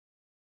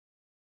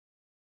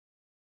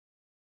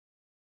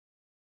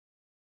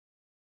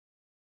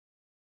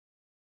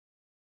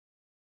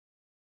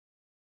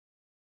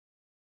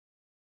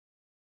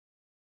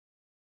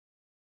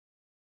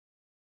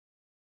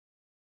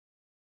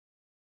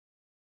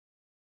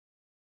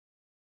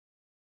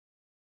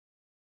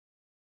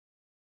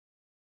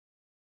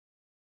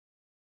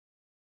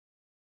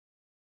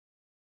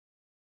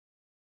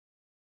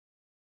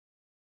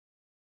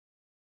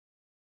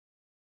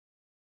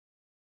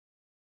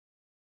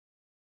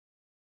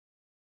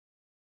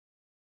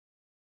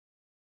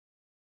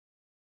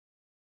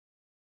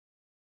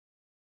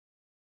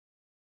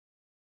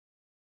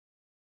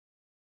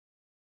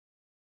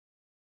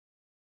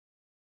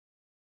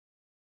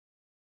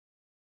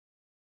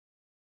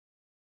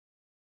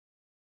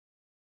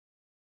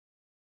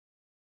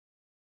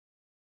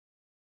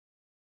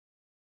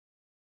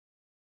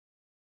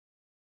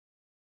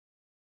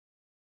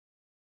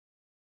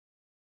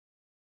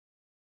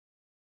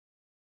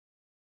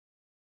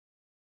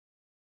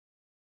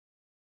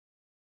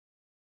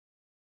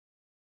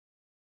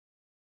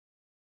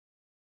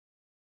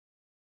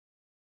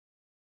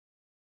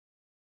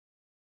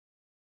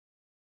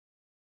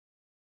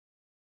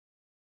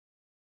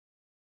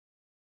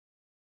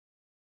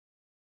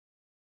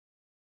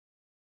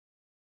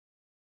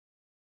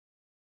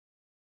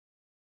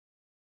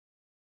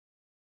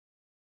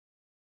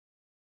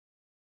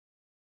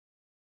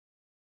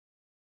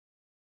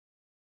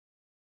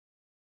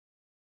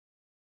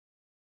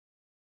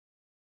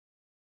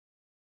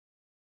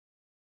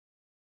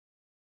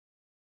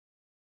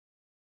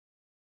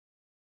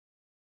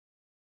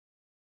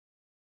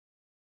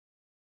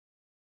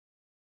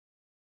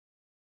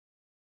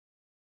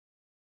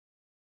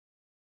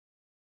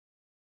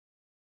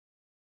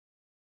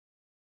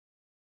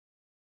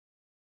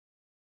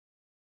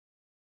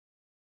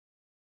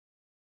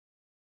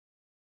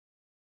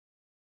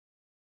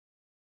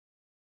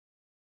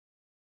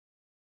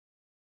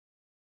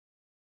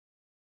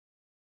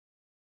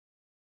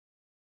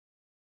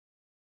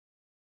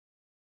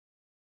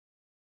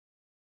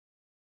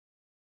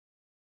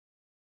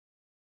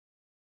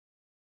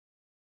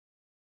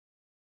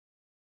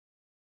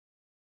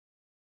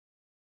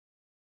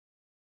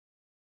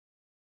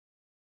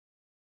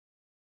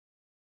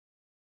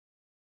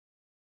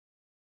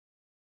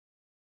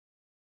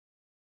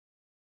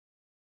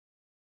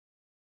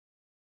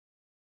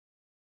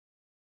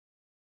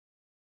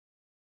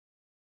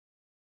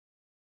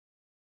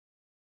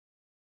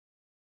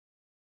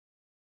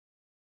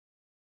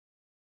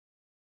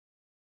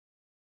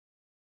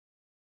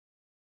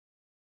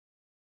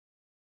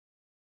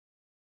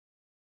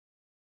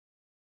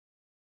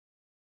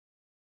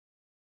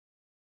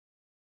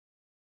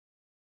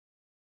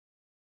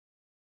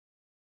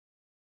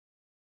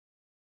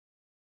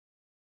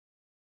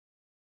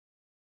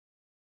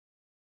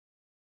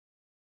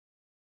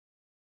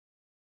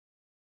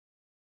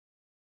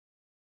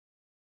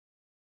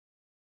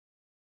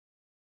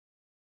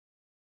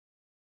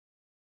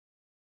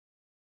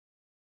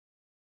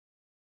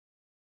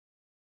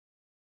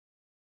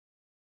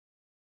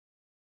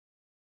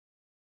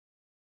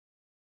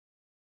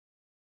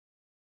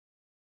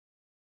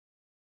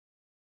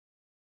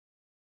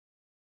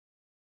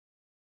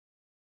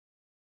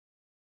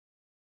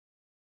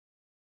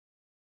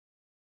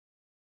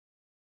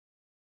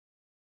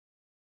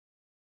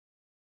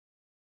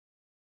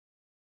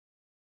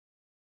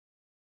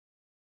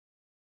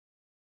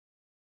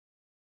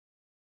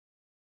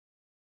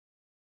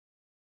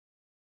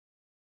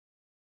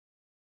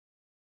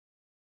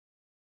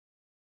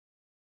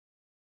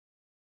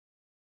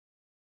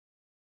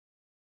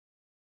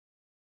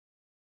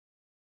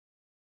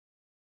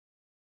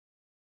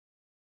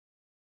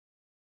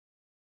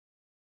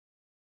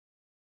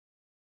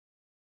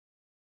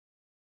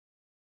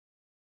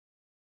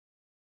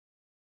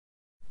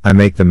 I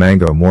make the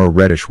mango more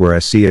reddish where I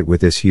see it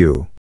with this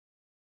hue.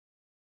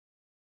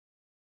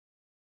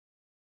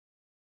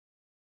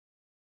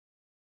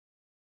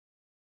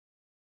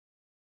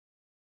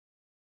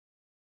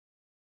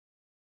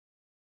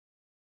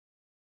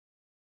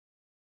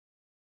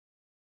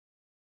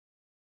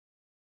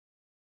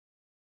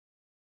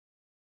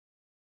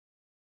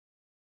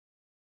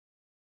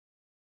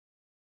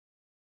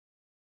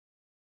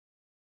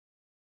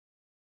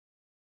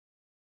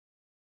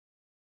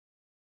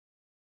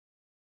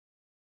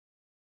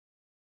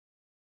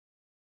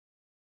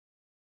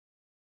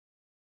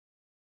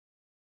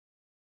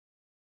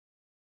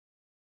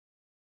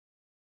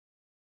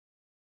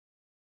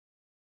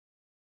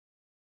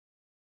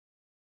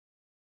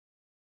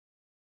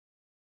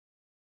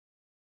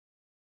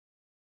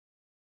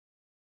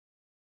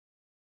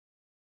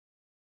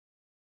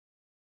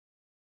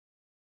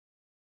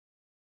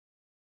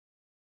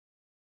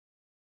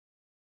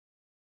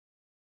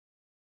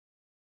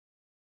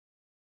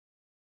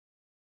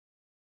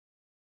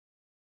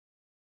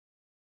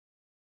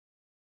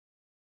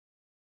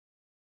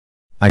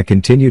 I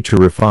continue to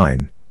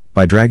refine,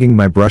 by dragging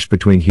my brush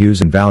between hues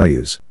and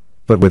values,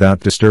 but without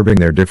disturbing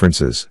their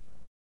differences.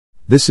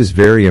 This is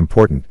very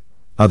important,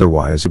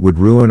 otherwise it would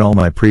ruin all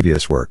my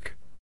previous work.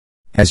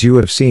 As you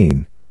have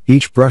seen,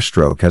 each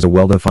brushstroke has a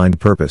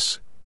well-defined purpose.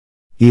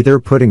 Either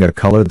putting a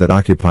color that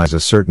occupies a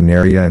certain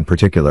area in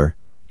particular,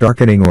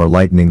 darkening or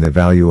lightening the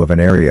value of an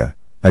area,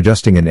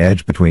 adjusting an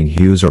edge between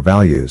hues or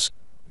values,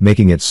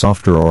 making it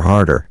softer or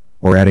harder,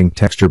 or adding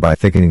texture by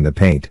thickening the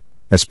paint,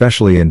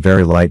 especially in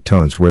very light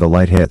tones where the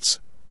light hits.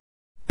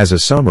 As a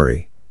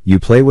summary, you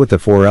play with the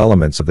four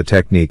elements of the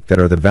technique that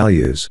are the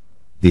values,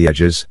 the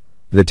edges,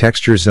 the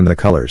textures and the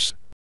colors.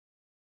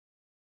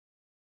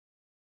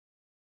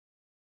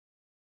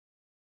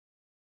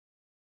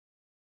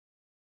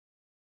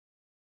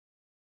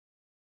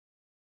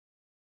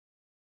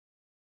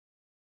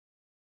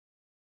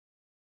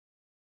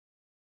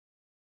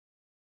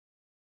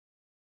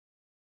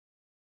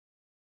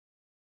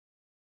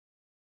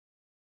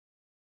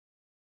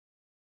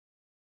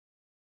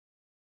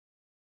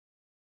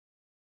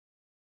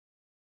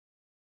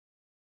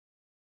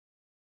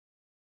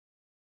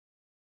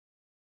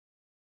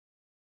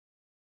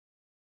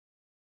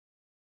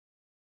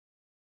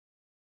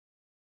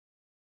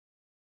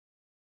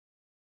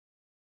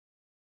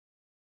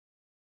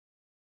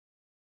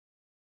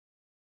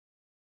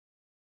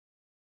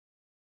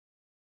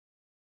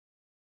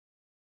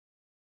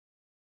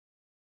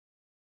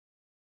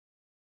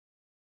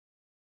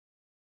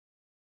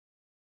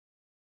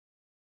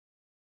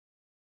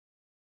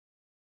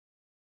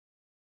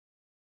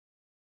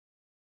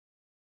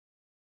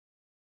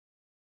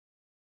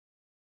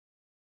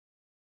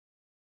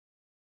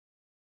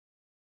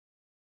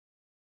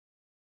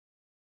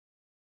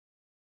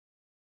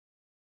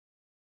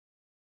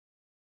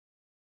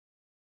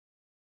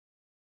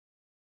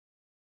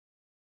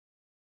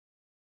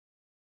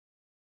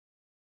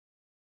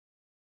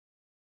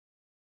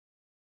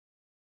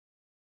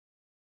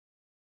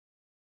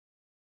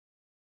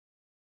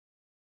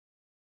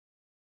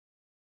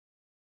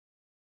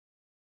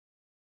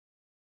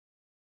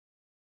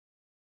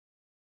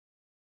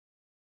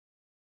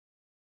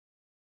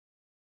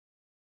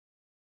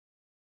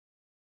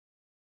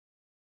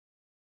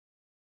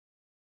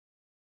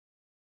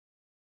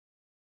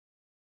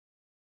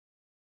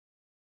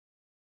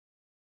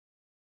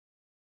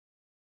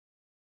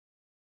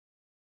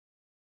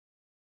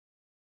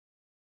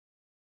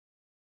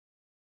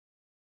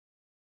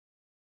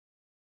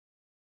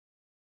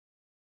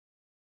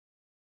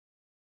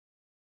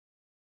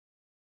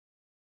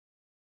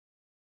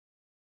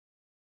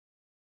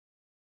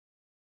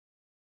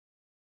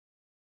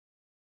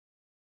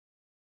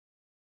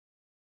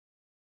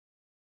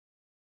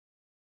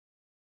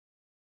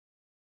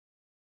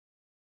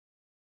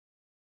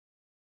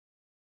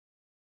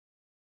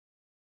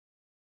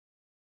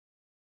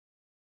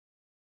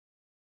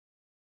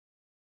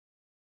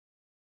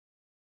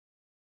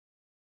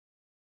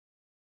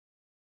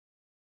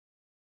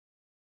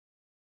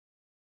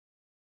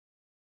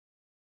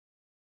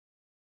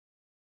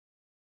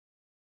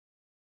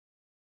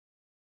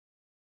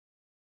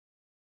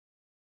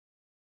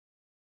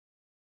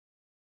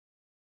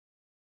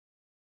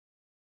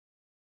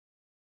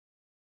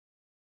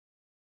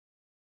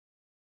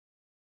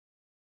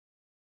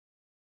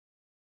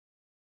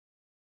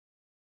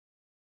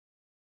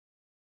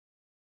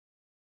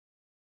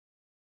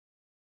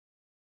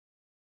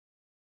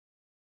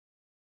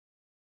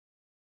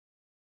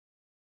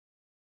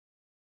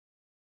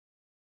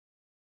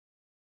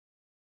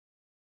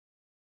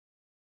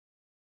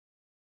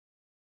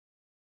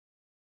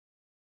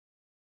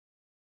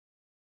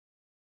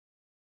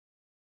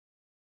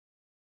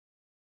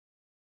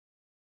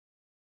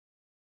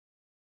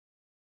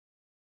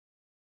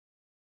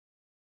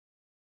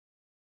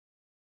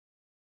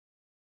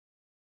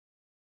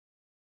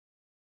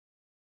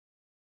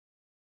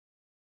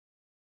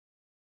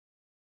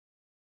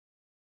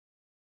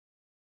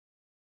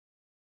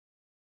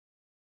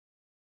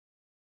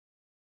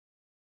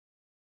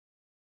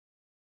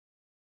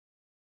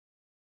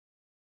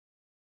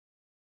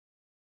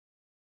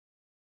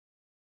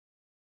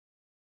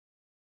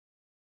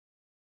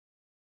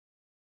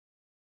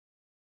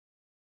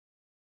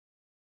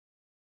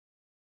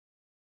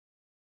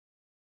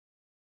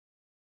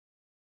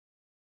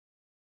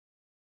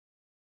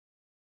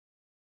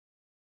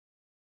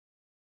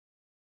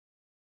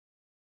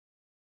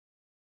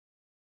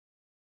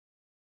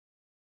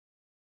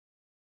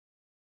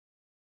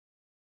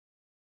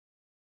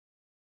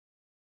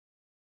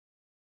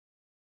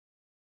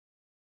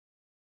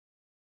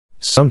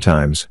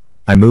 Sometimes,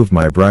 I move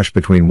my brush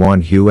between one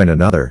hue and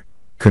another,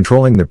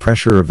 controlling the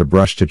pressure of the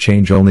brush to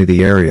change only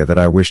the area that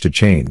I wish to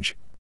change.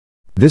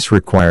 This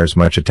requires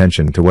much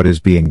attention to what is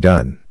being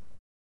done.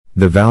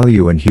 The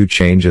value and hue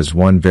change as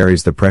one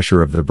varies the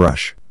pressure of the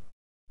brush.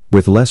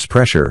 With less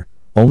pressure,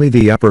 only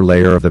the upper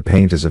layer of the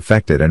paint is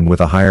affected, and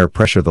with a higher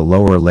pressure the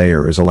lower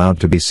layer is allowed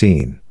to be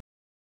seen.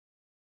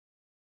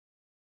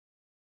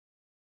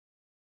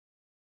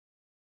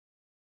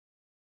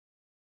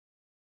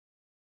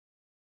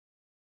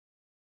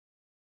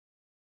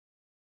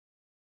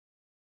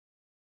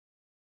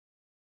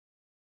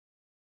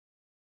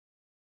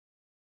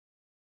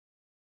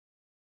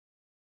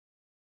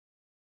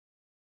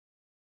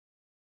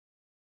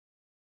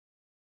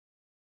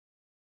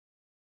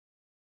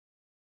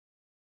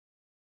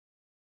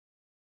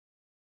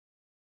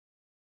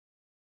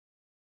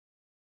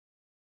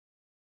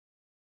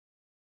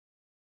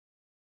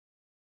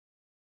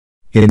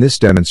 In this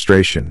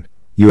demonstration,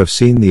 you have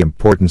seen the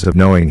importance of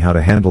knowing how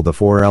to handle the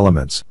four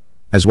elements,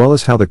 as well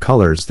as how the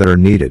colors that are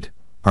needed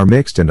are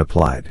mixed and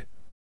applied.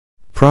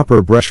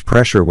 Proper brush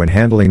pressure when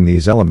handling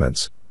these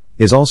elements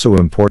is also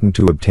important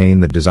to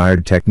obtain the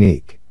desired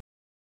technique.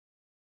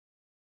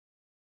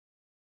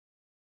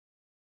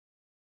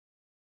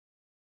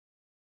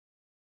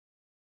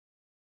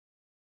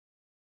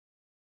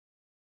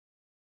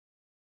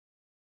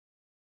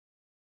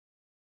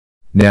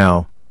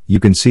 Now, you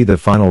can see the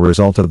final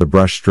result of the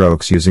brush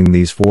strokes using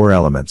these four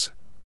elements.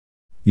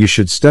 You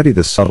should study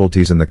the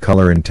subtleties in the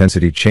color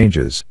intensity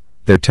changes,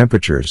 their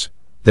temperatures,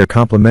 their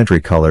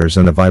complementary colors,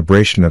 and the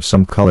vibration of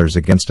some colors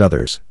against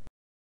others.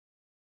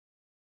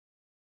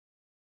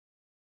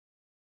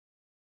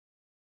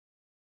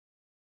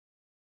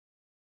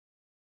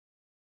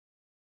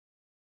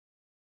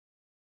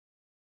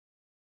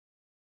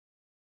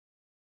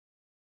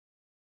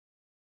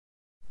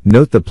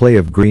 Note the play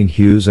of green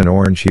hues and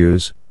orange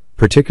hues,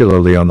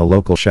 particularly on the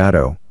local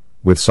shadow,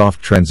 with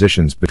soft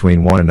transitions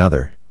between one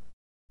another.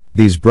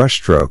 These brush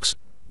strokes,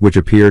 which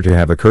appear to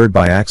have occurred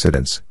by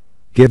accidents,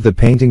 give the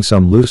painting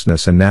some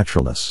looseness and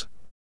naturalness.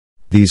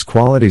 These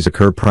qualities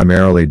occur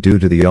primarily due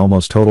to the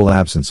almost total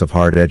absence of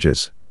hard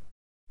edges.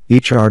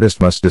 Each artist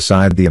must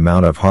decide the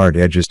amount of hard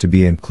edges to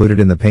be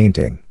included in the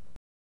painting.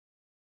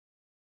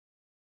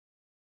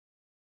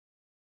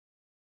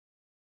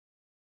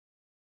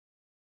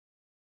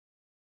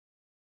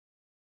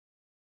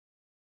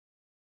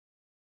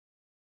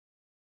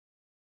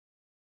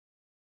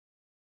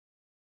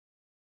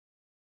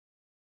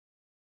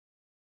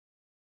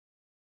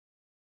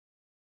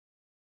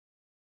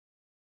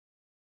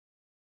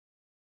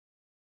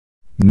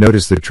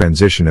 Notice the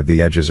transition of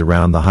the edges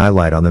around the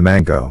highlight on the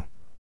mango.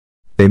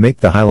 They make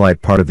the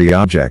highlight part of the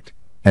object,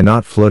 and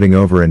not floating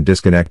over and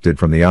disconnected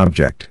from the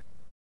object.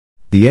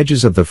 The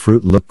edges of the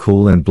fruit look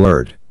cool and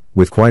blurred,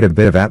 with quite a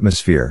bit of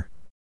atmosphere.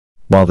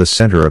 While the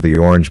center of the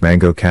orange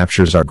mango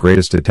captures our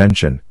greatest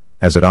attention,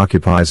 as it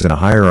occupies in a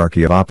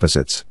hierarchy of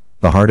opposites,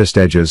 the hardest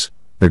edges,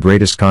 the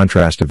greatest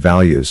contrast of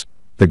values,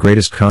 the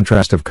greatest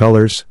contrast of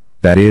colors,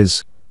 that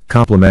is,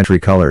 complementary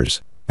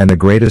colors, and the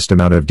greatest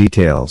amount of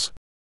details.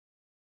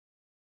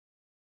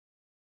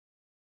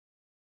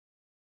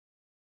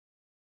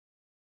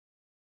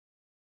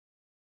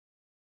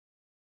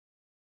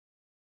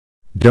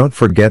 Don't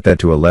forget that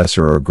to a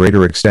lesser or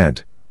greater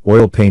extent,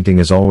 oil painting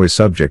is always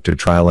subject to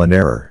trial and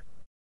error.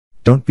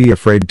 Don't be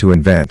afraid to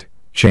invent,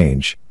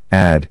 change,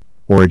 add,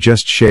 or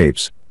adjust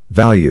shapes,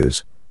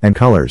 values, and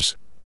colors.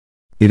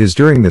 It is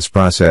during this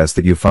process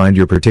that you find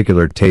your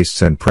particular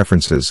tastes and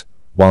preferences,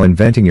 while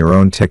inventing your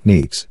own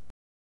techniques.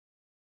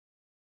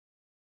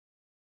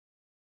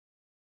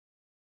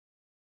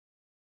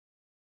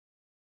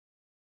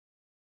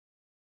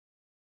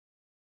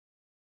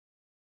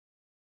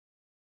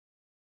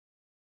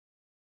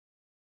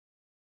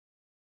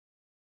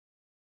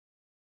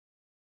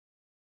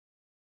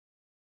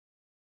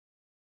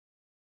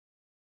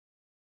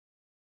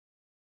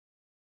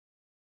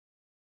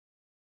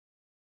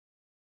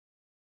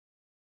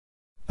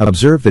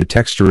 Observe the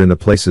texture in the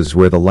places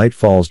where the light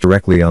falls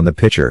directly on the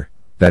picture,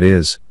 that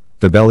is,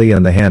 the belly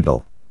and the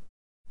handle.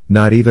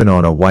 Not even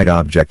on a white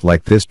object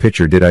like this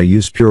picture did I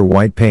use pure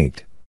white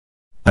paint.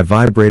 I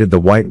vibrated the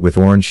white with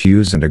orange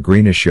hues and a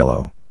greenish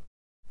yellow.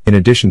 In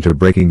addition to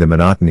breaking the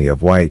monotony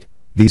of white,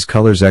 these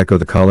colors echo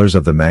the colors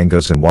of the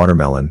mangoes and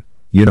watermelon,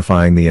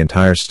 unifying the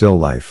entire still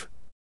life.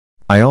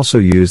 I also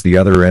used the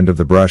other end of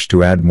the brush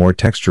to add more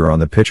texture on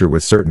the picture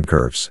with certain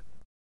curves.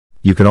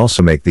 You can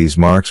also make these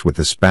marks with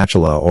the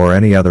spatula or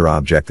any other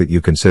object that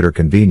you consider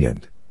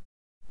convenient.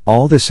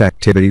 All this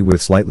activity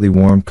with slightly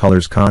warm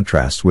colors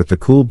contrasts with the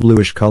cool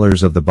bluish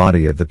colors of the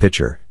body of the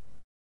picture.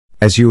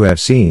 As you have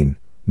seen,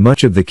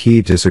 much of the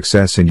key to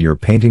success in your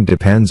painting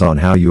depends on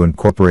how you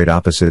incorporate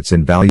opposites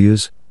in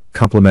values,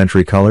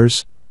 complementary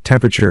colors,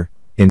 temperature,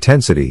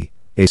 intensity,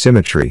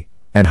 asymmetry,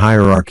 and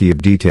hierarchy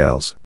of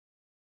details.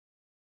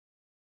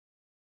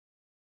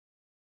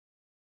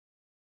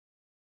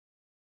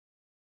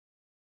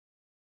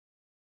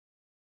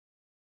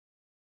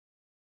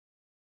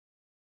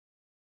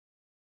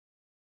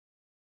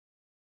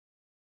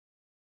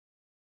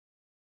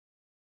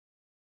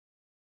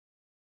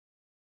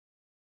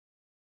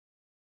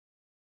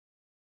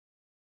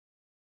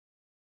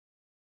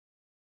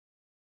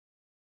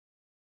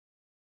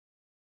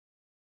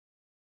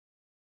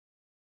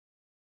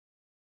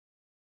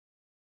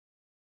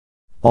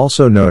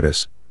 Also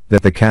notice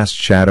that the cast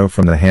shadow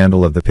from the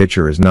handle of the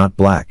pitcher is not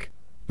black,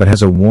 but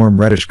has a warm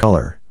reddish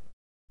color.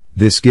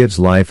 This gives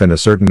life and a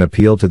certain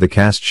appeal to the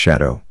cast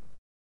shadow.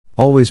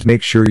 Always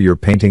make sure your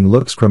painting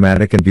looks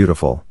chromatic and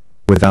beautiful,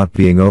 without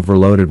being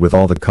overloaded with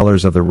all the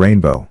colors of the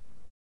rainbow.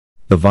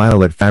 The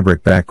violet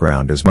fabric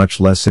background is much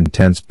less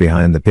intense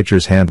behind the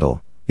pitcher's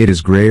handle, it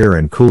is grayer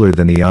and cooler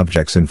than the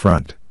objects in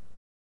front.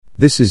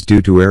 This is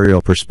due to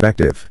aerial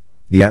perspective,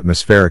 the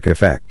atmospheric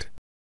effect.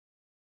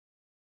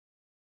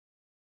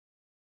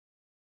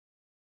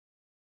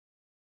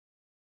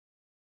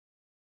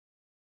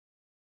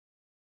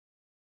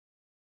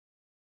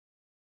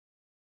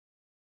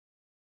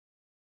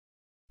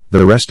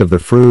 The rest of the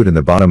fruit and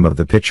the bottom of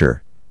the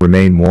pitcher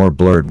remain more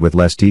blurred with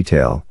less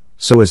detail,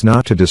 so as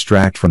not to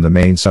distract from the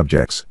main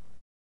subjects.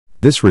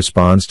 This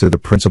responds to the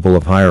principle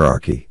of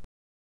hierarchy.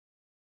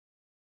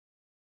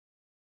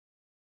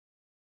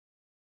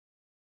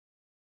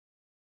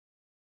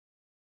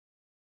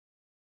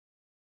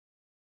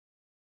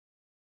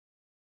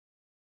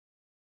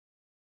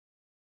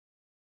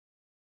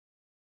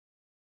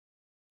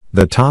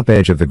 The top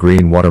edge of the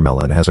green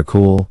watermelon has a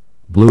cool,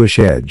 bluish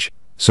edge,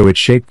 so its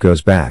shape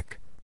goes back.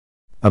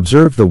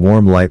 Observe the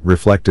warm light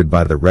reflected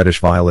by the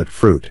reddish-violet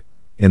fruit,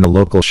 in the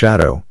local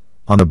shadow,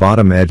 on the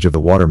bottom edge of the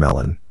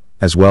watermelon,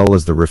 as well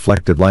as the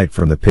reflected light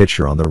from the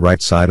pitcher on the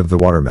right side of the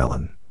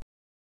watermelon.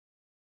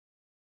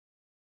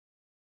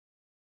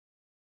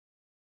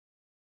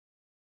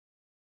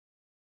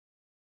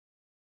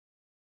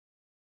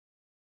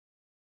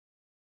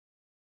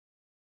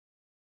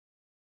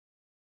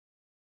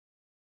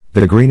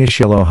 The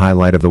greenish-yellow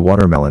highlight of the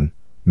watermelon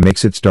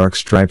makes its dark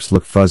stripes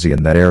look fuzzy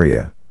in that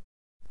area.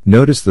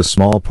 Notice the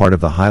small part of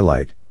the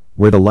highlight,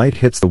 where the light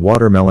hits the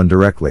watermelon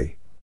directly.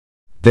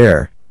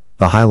 There,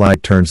 the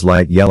highlight turns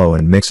light yellow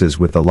and mixes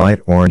with the light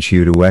orange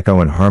hue to echo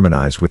and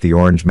harmonize with the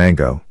orange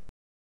mango.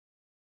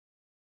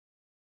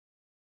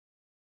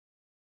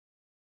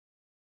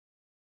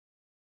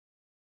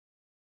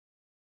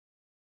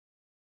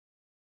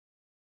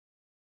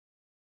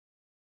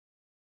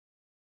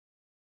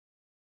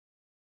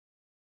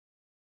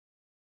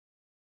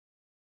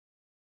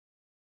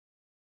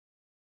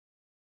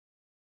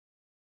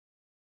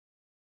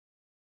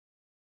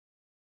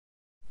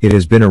 It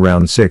has been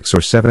around 6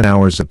 or 7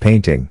 hours of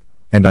painting,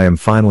 and I am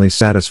finally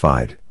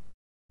satisfied.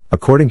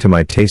 According to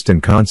my taste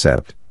and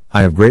concept,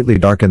 I have greatly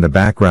darkened the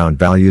background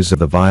values of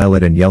the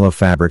violet and yellow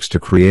fabrics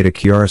to create a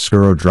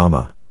chiaroscuro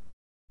drama.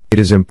 It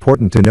is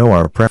important to know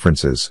our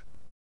preferences.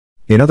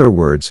 In other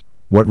words,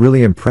 what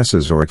really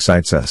impresses or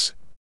excites us.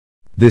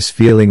 This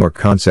feeling or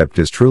concept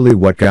is truly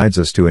what guides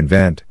us to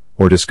invent,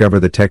 or discover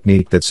the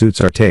technique that suits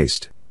our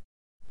taste.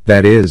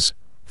 That is,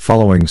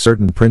 following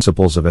certain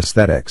principles of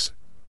aesthetics.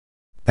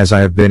 As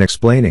I have been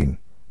explaining,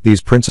 these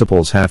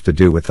principles have to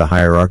do with the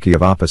hierarchy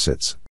of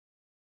opposites.